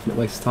pass Shaft and it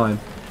wastes time.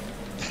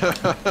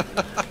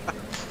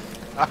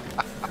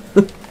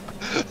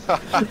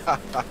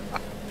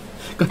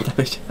 God damn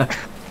it,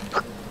 Shaft.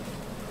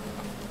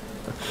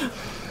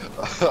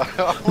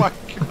 Oh my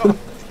god.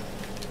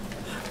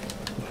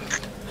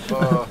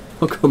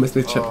 Oh god, missed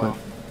me checkpoint.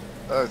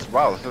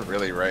 Wow, this is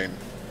really rain.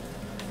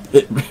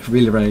 It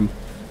really rained.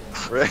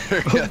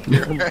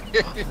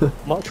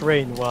 Much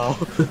rain, wow.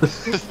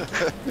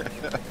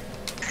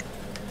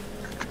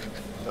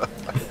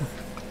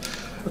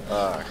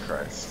 Ah,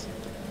 Christ.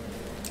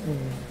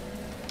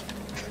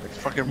 It's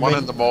fucking 1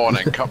 in the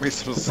morning, cut me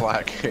some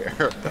slack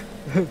here.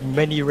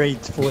 Many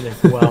rains falling,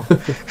 wow.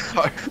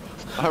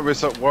 I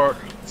was at work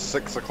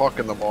 6 o'clock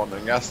in the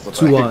morning yesterday.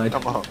 Too wide.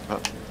 Come on.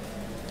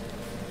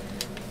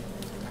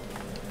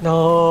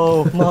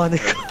 No,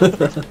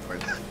 Monica.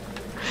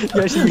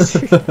 Yeah,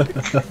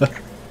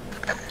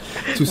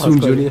 Too soon,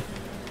 Junior.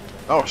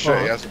 Oh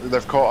shit, yes,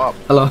 they've caught up.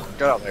 Hello.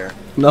 Get out there.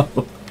 No.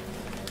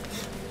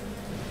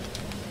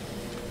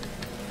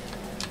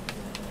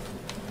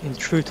 In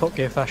true Top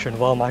Gear fashion,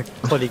 while my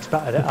colleagues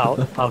battered it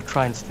out, I'll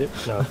try and slip.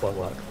 No, it won't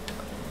work.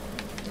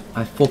 I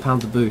have 4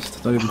 pounds of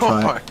boost. Don't even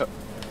try it.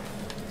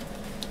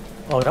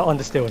 Oh, that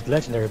understeer was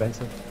legendary,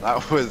 Benson.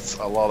 That was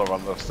a lot of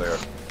understeer.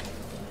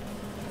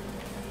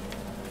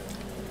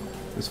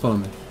 Just follow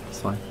me. It's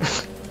fine.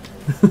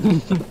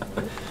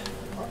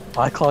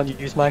 I can't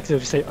use mine because it'll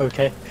just say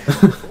okay.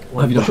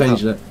 Why have you not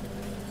changed it?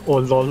 Or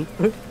lol.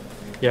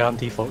 Yeah, I'm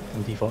default.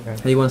 Game.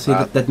 Hey, you want to see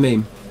that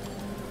meme?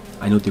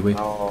 I know the way.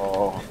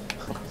 Oh.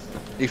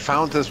 He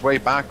found his way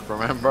back,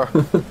 remember?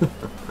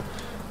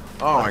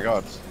 Oh my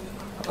god.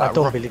 I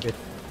don't believe it.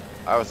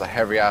 That was a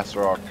heavy ass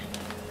rock.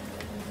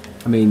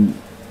 I mean,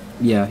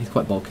 yeah, he's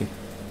quite bulky.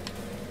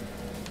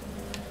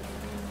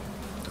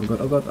 Oh god,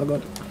 oh god, oh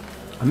god.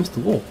 I missed the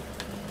wall.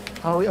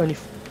 How are we only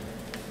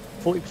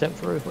 40%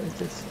 through? What is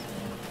this?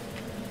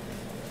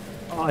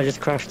 Oh, I just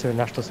crashed to a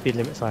national speed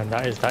limit sign.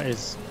 That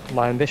is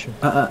my ambition.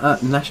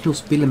 National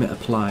speed limit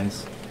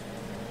applies.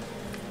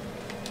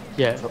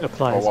 Yeah, it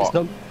applies.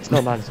 It's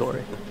not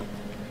mandatory.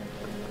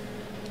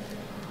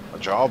 A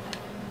job?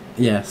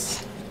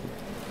 Yes.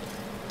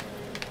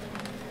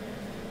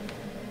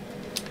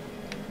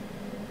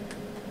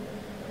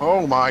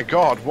 Oh my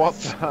god, what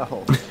the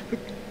hell?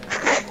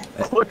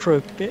 Quattro,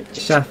 bitch.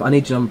 Shaft, I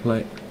need your number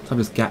plate. I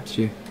just gapped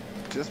you.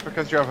 Just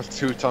because you have a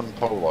 2-ton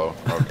Polo,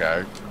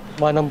 okay.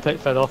 My number plate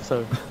fell off,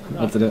 so...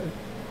 I did it.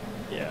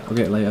 Yeah. I'll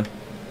get it later.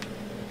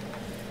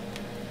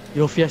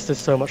 Your Fiesta's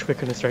so much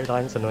quicker in a straight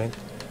line, it's annoying.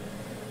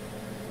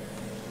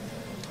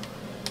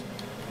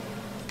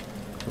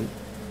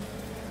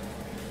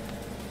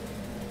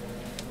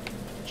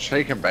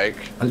 Shake and bake.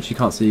 I literally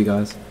can't see you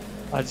guys.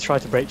 I just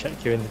tried to brake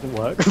check you and it didn't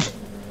work.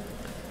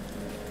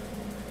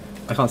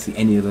 I can't see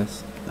any of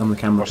this on the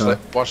camera.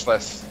 Watch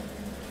this.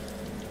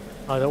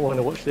 I don't want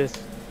to watch this.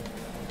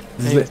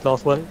 This This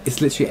last one.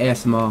 It's literally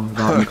ASMR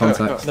without any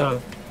context.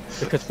 No,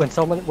 because when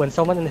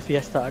someone in the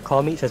Fiesta at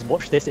car meet says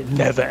watch this, it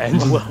never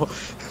ends well.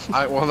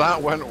 Well,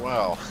 that went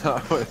well.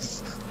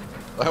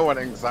 That went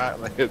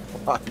exactly as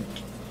planned.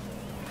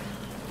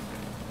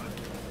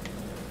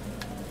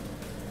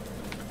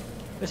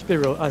 Let's be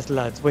real, as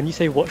lads, when you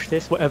say watch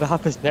this, whatever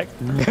happens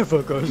next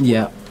never goes well.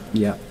 Yeah,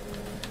 yeah.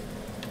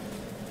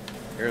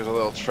 Here's a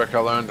little trick I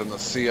learned in the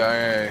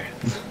CIA.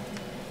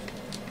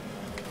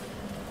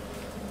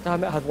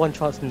 Damn it, I had one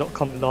chance to not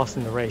come last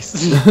in the race.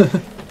 I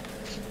just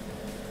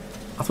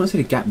want to see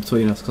the gap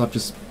between us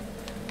because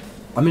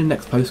I'm in the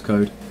next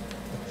postcode.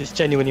 This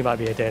genuinely might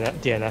be a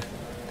DNF.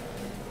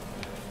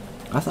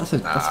 That's a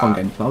fun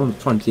game. I'm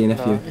trying to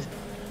DNF you.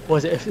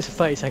 Was it? It's a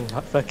 30 second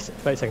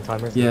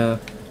timer, isn't Yeah. it?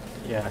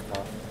 Yeah.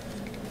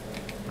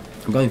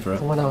 I'm going for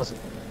it. When I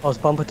was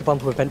bumper to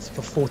bumper with Benson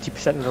for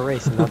 40% of the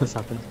race, and now this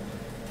happened.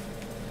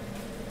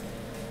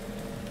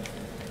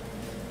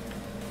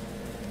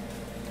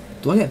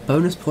 Do I get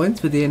bonus points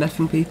for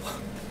DNFing people?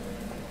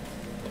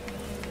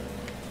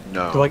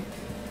 No. I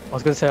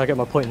was going to say I get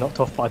my point knocked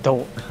off, but I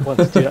don't want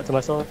to do that to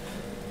myself.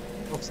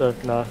 So,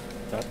 no.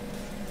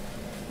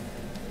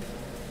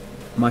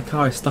 My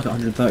car is stuck at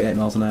 138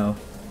 miles an hour.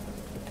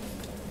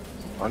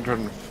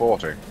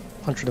 140.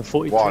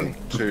 142. 1,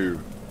 2.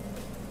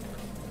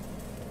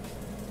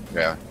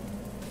 Yeah.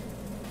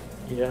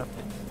 Yeah.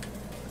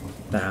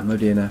 Damn, no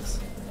DNFs.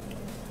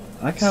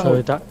 I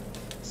can't.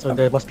 So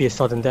there must be a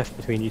sudden death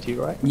between you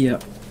two, right? Yeah.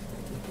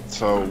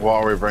 So what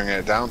are we bringing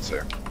it down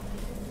to?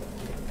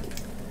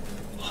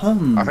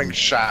 I think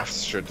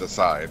shafts should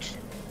decide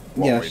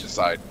what we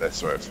decide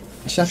this with.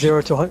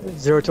 0 to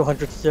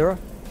 100 to 0?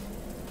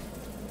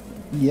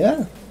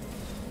 Yeah.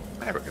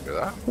 Yeah, we can do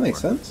that. That makes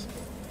sense.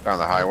 Down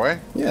the highway?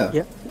 Yeah.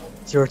 Yeah.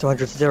 0 to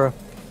 100 to 0.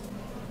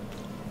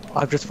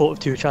 I've just thought of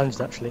 2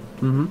 challenges actually.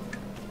 Mm-hmm.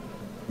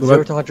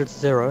 0 to 100 to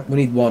 0. We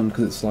need one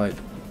because it's like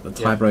a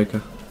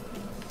tiebreaker.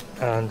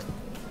 And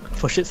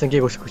for shits and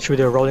giggles, should we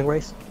do a rolling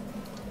race?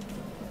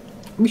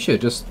 We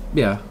should just,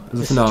 as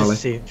a finale.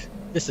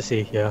 Just to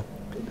see, yeah.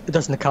 It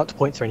doesn't account to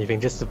points or anything,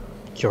 just the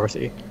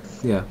curiosity.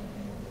 Yeah.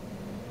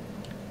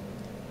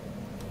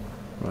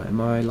 Right,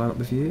 am I line up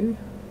with you?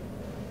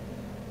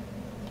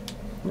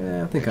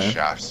 Yeah, I think I am.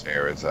 Shafts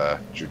here is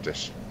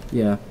judicial.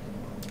 Yeah.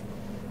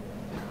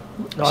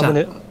 No,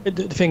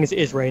 the thing is, it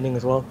is raining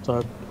as well,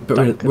 so.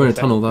 But we're in a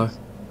tunnel though.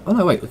 Oh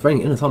no, wait, it's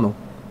raining in a tunnel.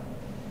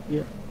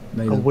 Yeah.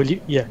 Amazing. Will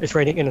you? Yeah, it's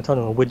raining in a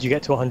tunnel. Would you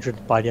get to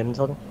 100 by the end of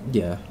the tunnel?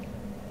 Yeah.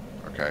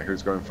 Okay,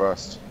 who's going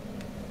first?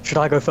 Should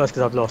I go first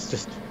because I've lost?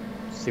 Just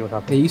see what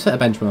happens. Yeah, you set a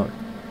benchmark.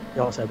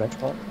 Yeah, I'll set a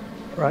benchmark.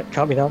 Right,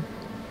 count me down.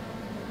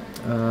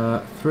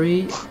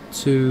 3,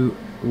 2,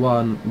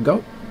 1,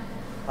 go.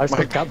 I just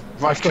got cap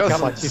my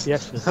 2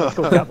 PS. I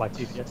got cap my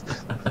 2 PS.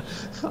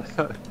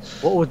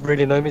 What would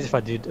really annoy me is if I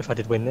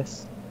did win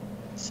this.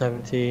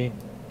 70,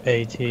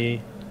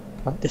 80.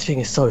 This thing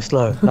is so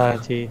slow.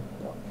 90.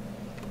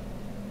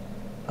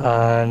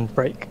 And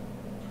break.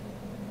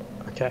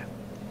 Okay,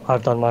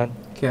 I've done mine.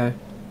 Okay.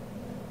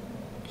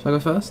 Shall I go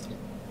first?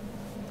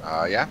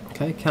 Yeah.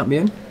 Okay, count me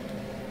in.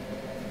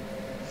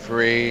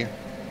 3,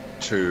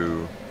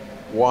 2,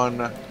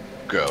 1,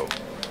 go.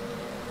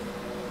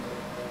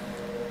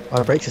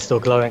 My brakes are still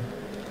glowing.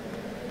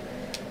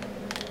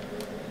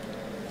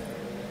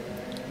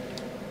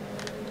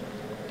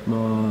 Come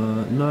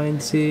on,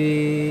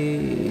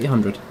 90,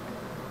 100.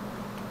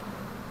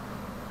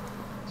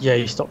 Yeah,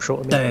 you stopped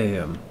short of me.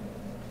 Damn.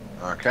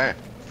 Okay.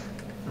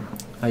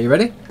 Are you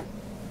ready?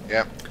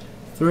 Yep.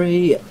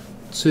 3,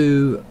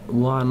 2,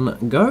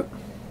 1, go.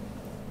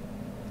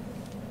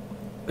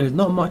 There's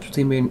not much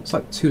between me and... It's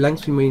like 2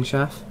 lengths between me and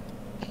Shaft.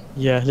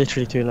 Yeah,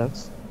 literally 2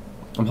 lengths.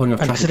 I'm holding off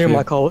And traffic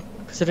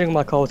considering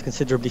my car was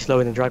considerably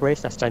slower than drag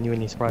race, that's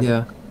genuinely surprising.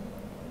 Yeah.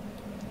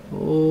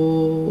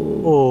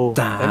 Oh,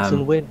 damn.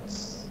 Benson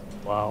wins.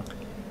 Wow.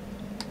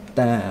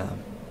 Damn.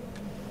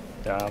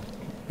 Damn.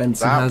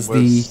 Benson That has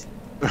was...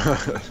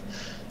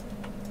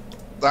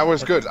 That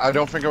was good. I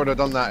don't think I would have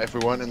done that if we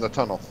weren't in the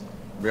tunnel,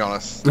 to be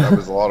honest. That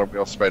was a lot of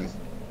wheel spin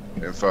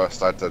in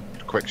first. I had to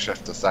quick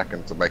shift to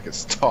second to make it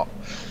stop.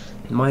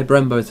 My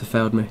Brembos have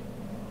failed me.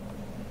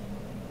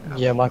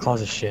 Yeah, my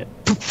car's a shit.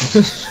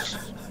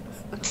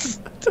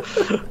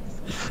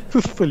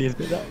 Fully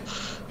admit that.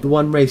 The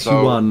one race you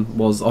won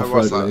was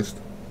off-road race.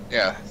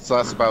 Yeah, so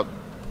that's about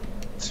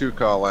 2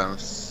 car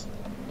lengths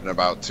and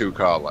about 2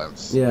 car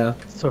lengths. Yeah.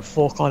 So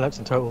 4 car laps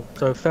in total.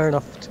 So fair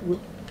enough.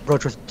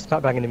 Roger's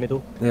smack bang in the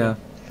middle. Yeah.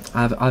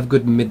 I have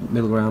good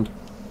middle ground.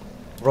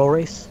 Roll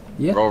race?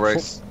 Yeah. Roll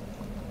race.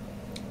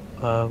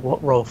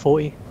 What roll?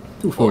 40?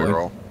 Do 40 40.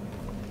 roll.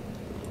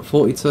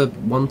 40 to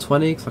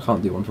 120, because I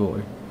can't do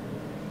 140.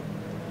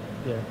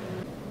 Yeah.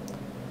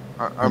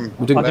 I'm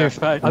We're doing, I'm doing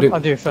 30.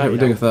 I'm doing 30. We're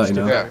doing a 30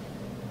 now. Yeah.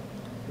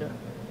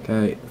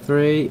 Okay,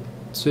 3,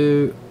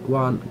 2,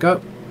 1,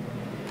 go.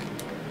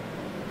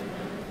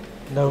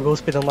 No wheel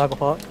spin on my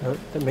part. No,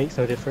 that makes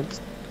no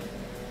difference.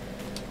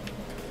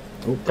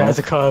 Oh, There's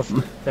a God.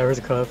 curve. There is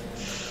a curve.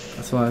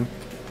 That's fine.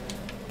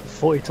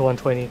 40 to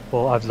 120.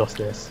 Well, I've lost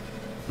this.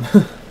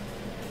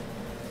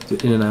 Do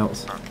in and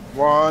outs.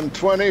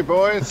 120,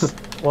 boys.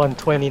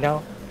 120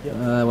 now. Yep.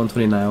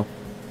 120 now.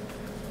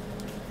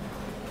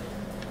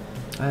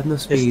 I have no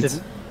This speed.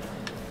 didn't.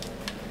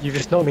 You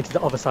just knocked me to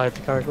the other side of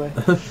the carriageway.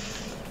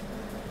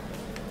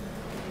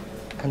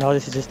 And now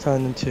this is just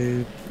turned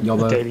into a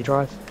Yobbo. daily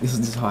drive. This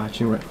is hot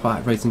hatching,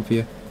 hot racing for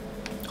you.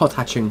 Hot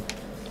hatching,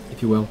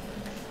 if you will.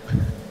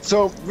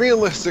 So,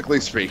 realistically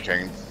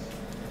speaking,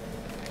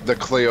 the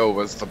Clio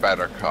was the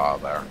better car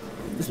there.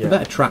 It's Yeah. the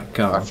better track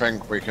car. I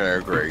think we can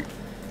agree.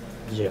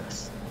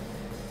 Yes.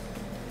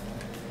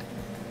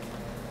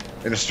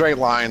 In a straight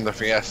line, the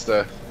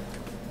Fiesta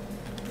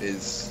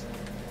is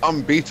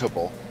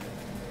unbeatable.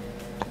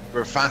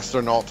 With faster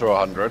 0 to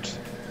 100,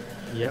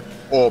 Yep.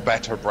 or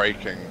better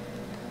braking.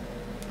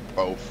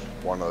 Both,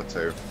 one of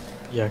the two.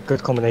 Yeah,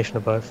 good combination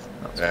of both.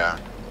 Yeah.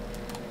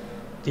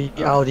 The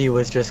Audi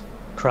was just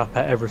crap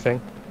at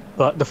everything,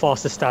 but the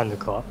fastest standard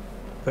car.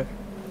 But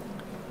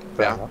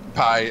fair Yeah, enough.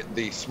 by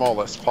the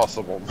smallest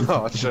possible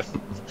margin.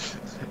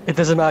 It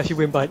doesn't matter if you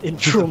win by an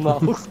inch or a mile.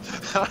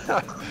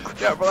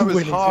 Yeah, but that was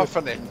Winning half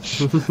an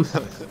inch.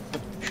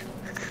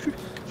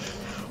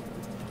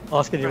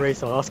 Ask any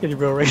racer, ask any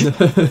real racer.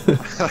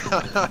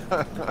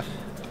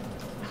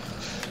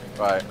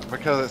 Right,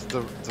 because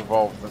it's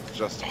devolved into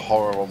just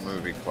horrible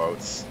movie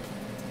quotes.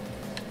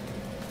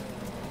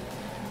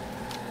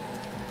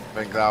 I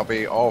think that'll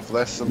be all for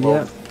this, and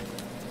we'll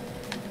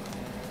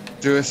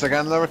do this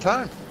again another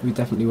time. We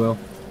definitely will.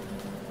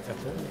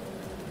 Definitely.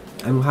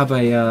 And we'll have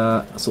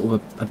a sort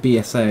of a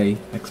BSA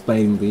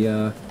explaining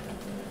the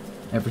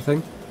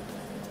everything.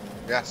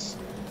 Yes.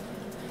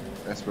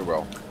 Yes, we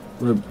will.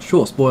 Well, a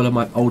short spoiler,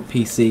 my old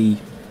PC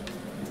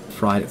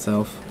fried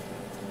itself.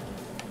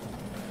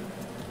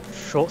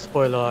 Short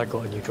spoiler, I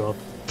got a new job.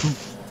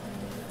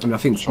 I mean, I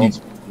think Short-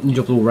 new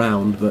jobs all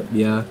round, but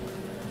yeah.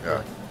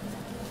 Yeah.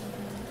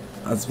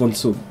 I just want to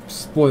sort of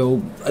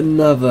spoil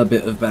another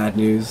bit of bad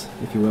news,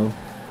 if you will.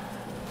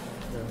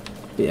 Yeah.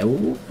 But yeah,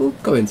 we'll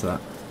go into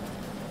that.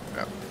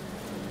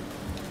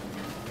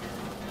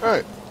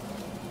 Alright.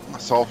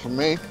 That's all from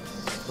me.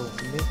 All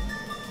from me.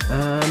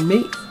 And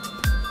me.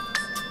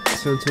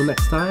 So until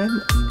next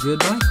time,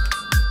 goodbye.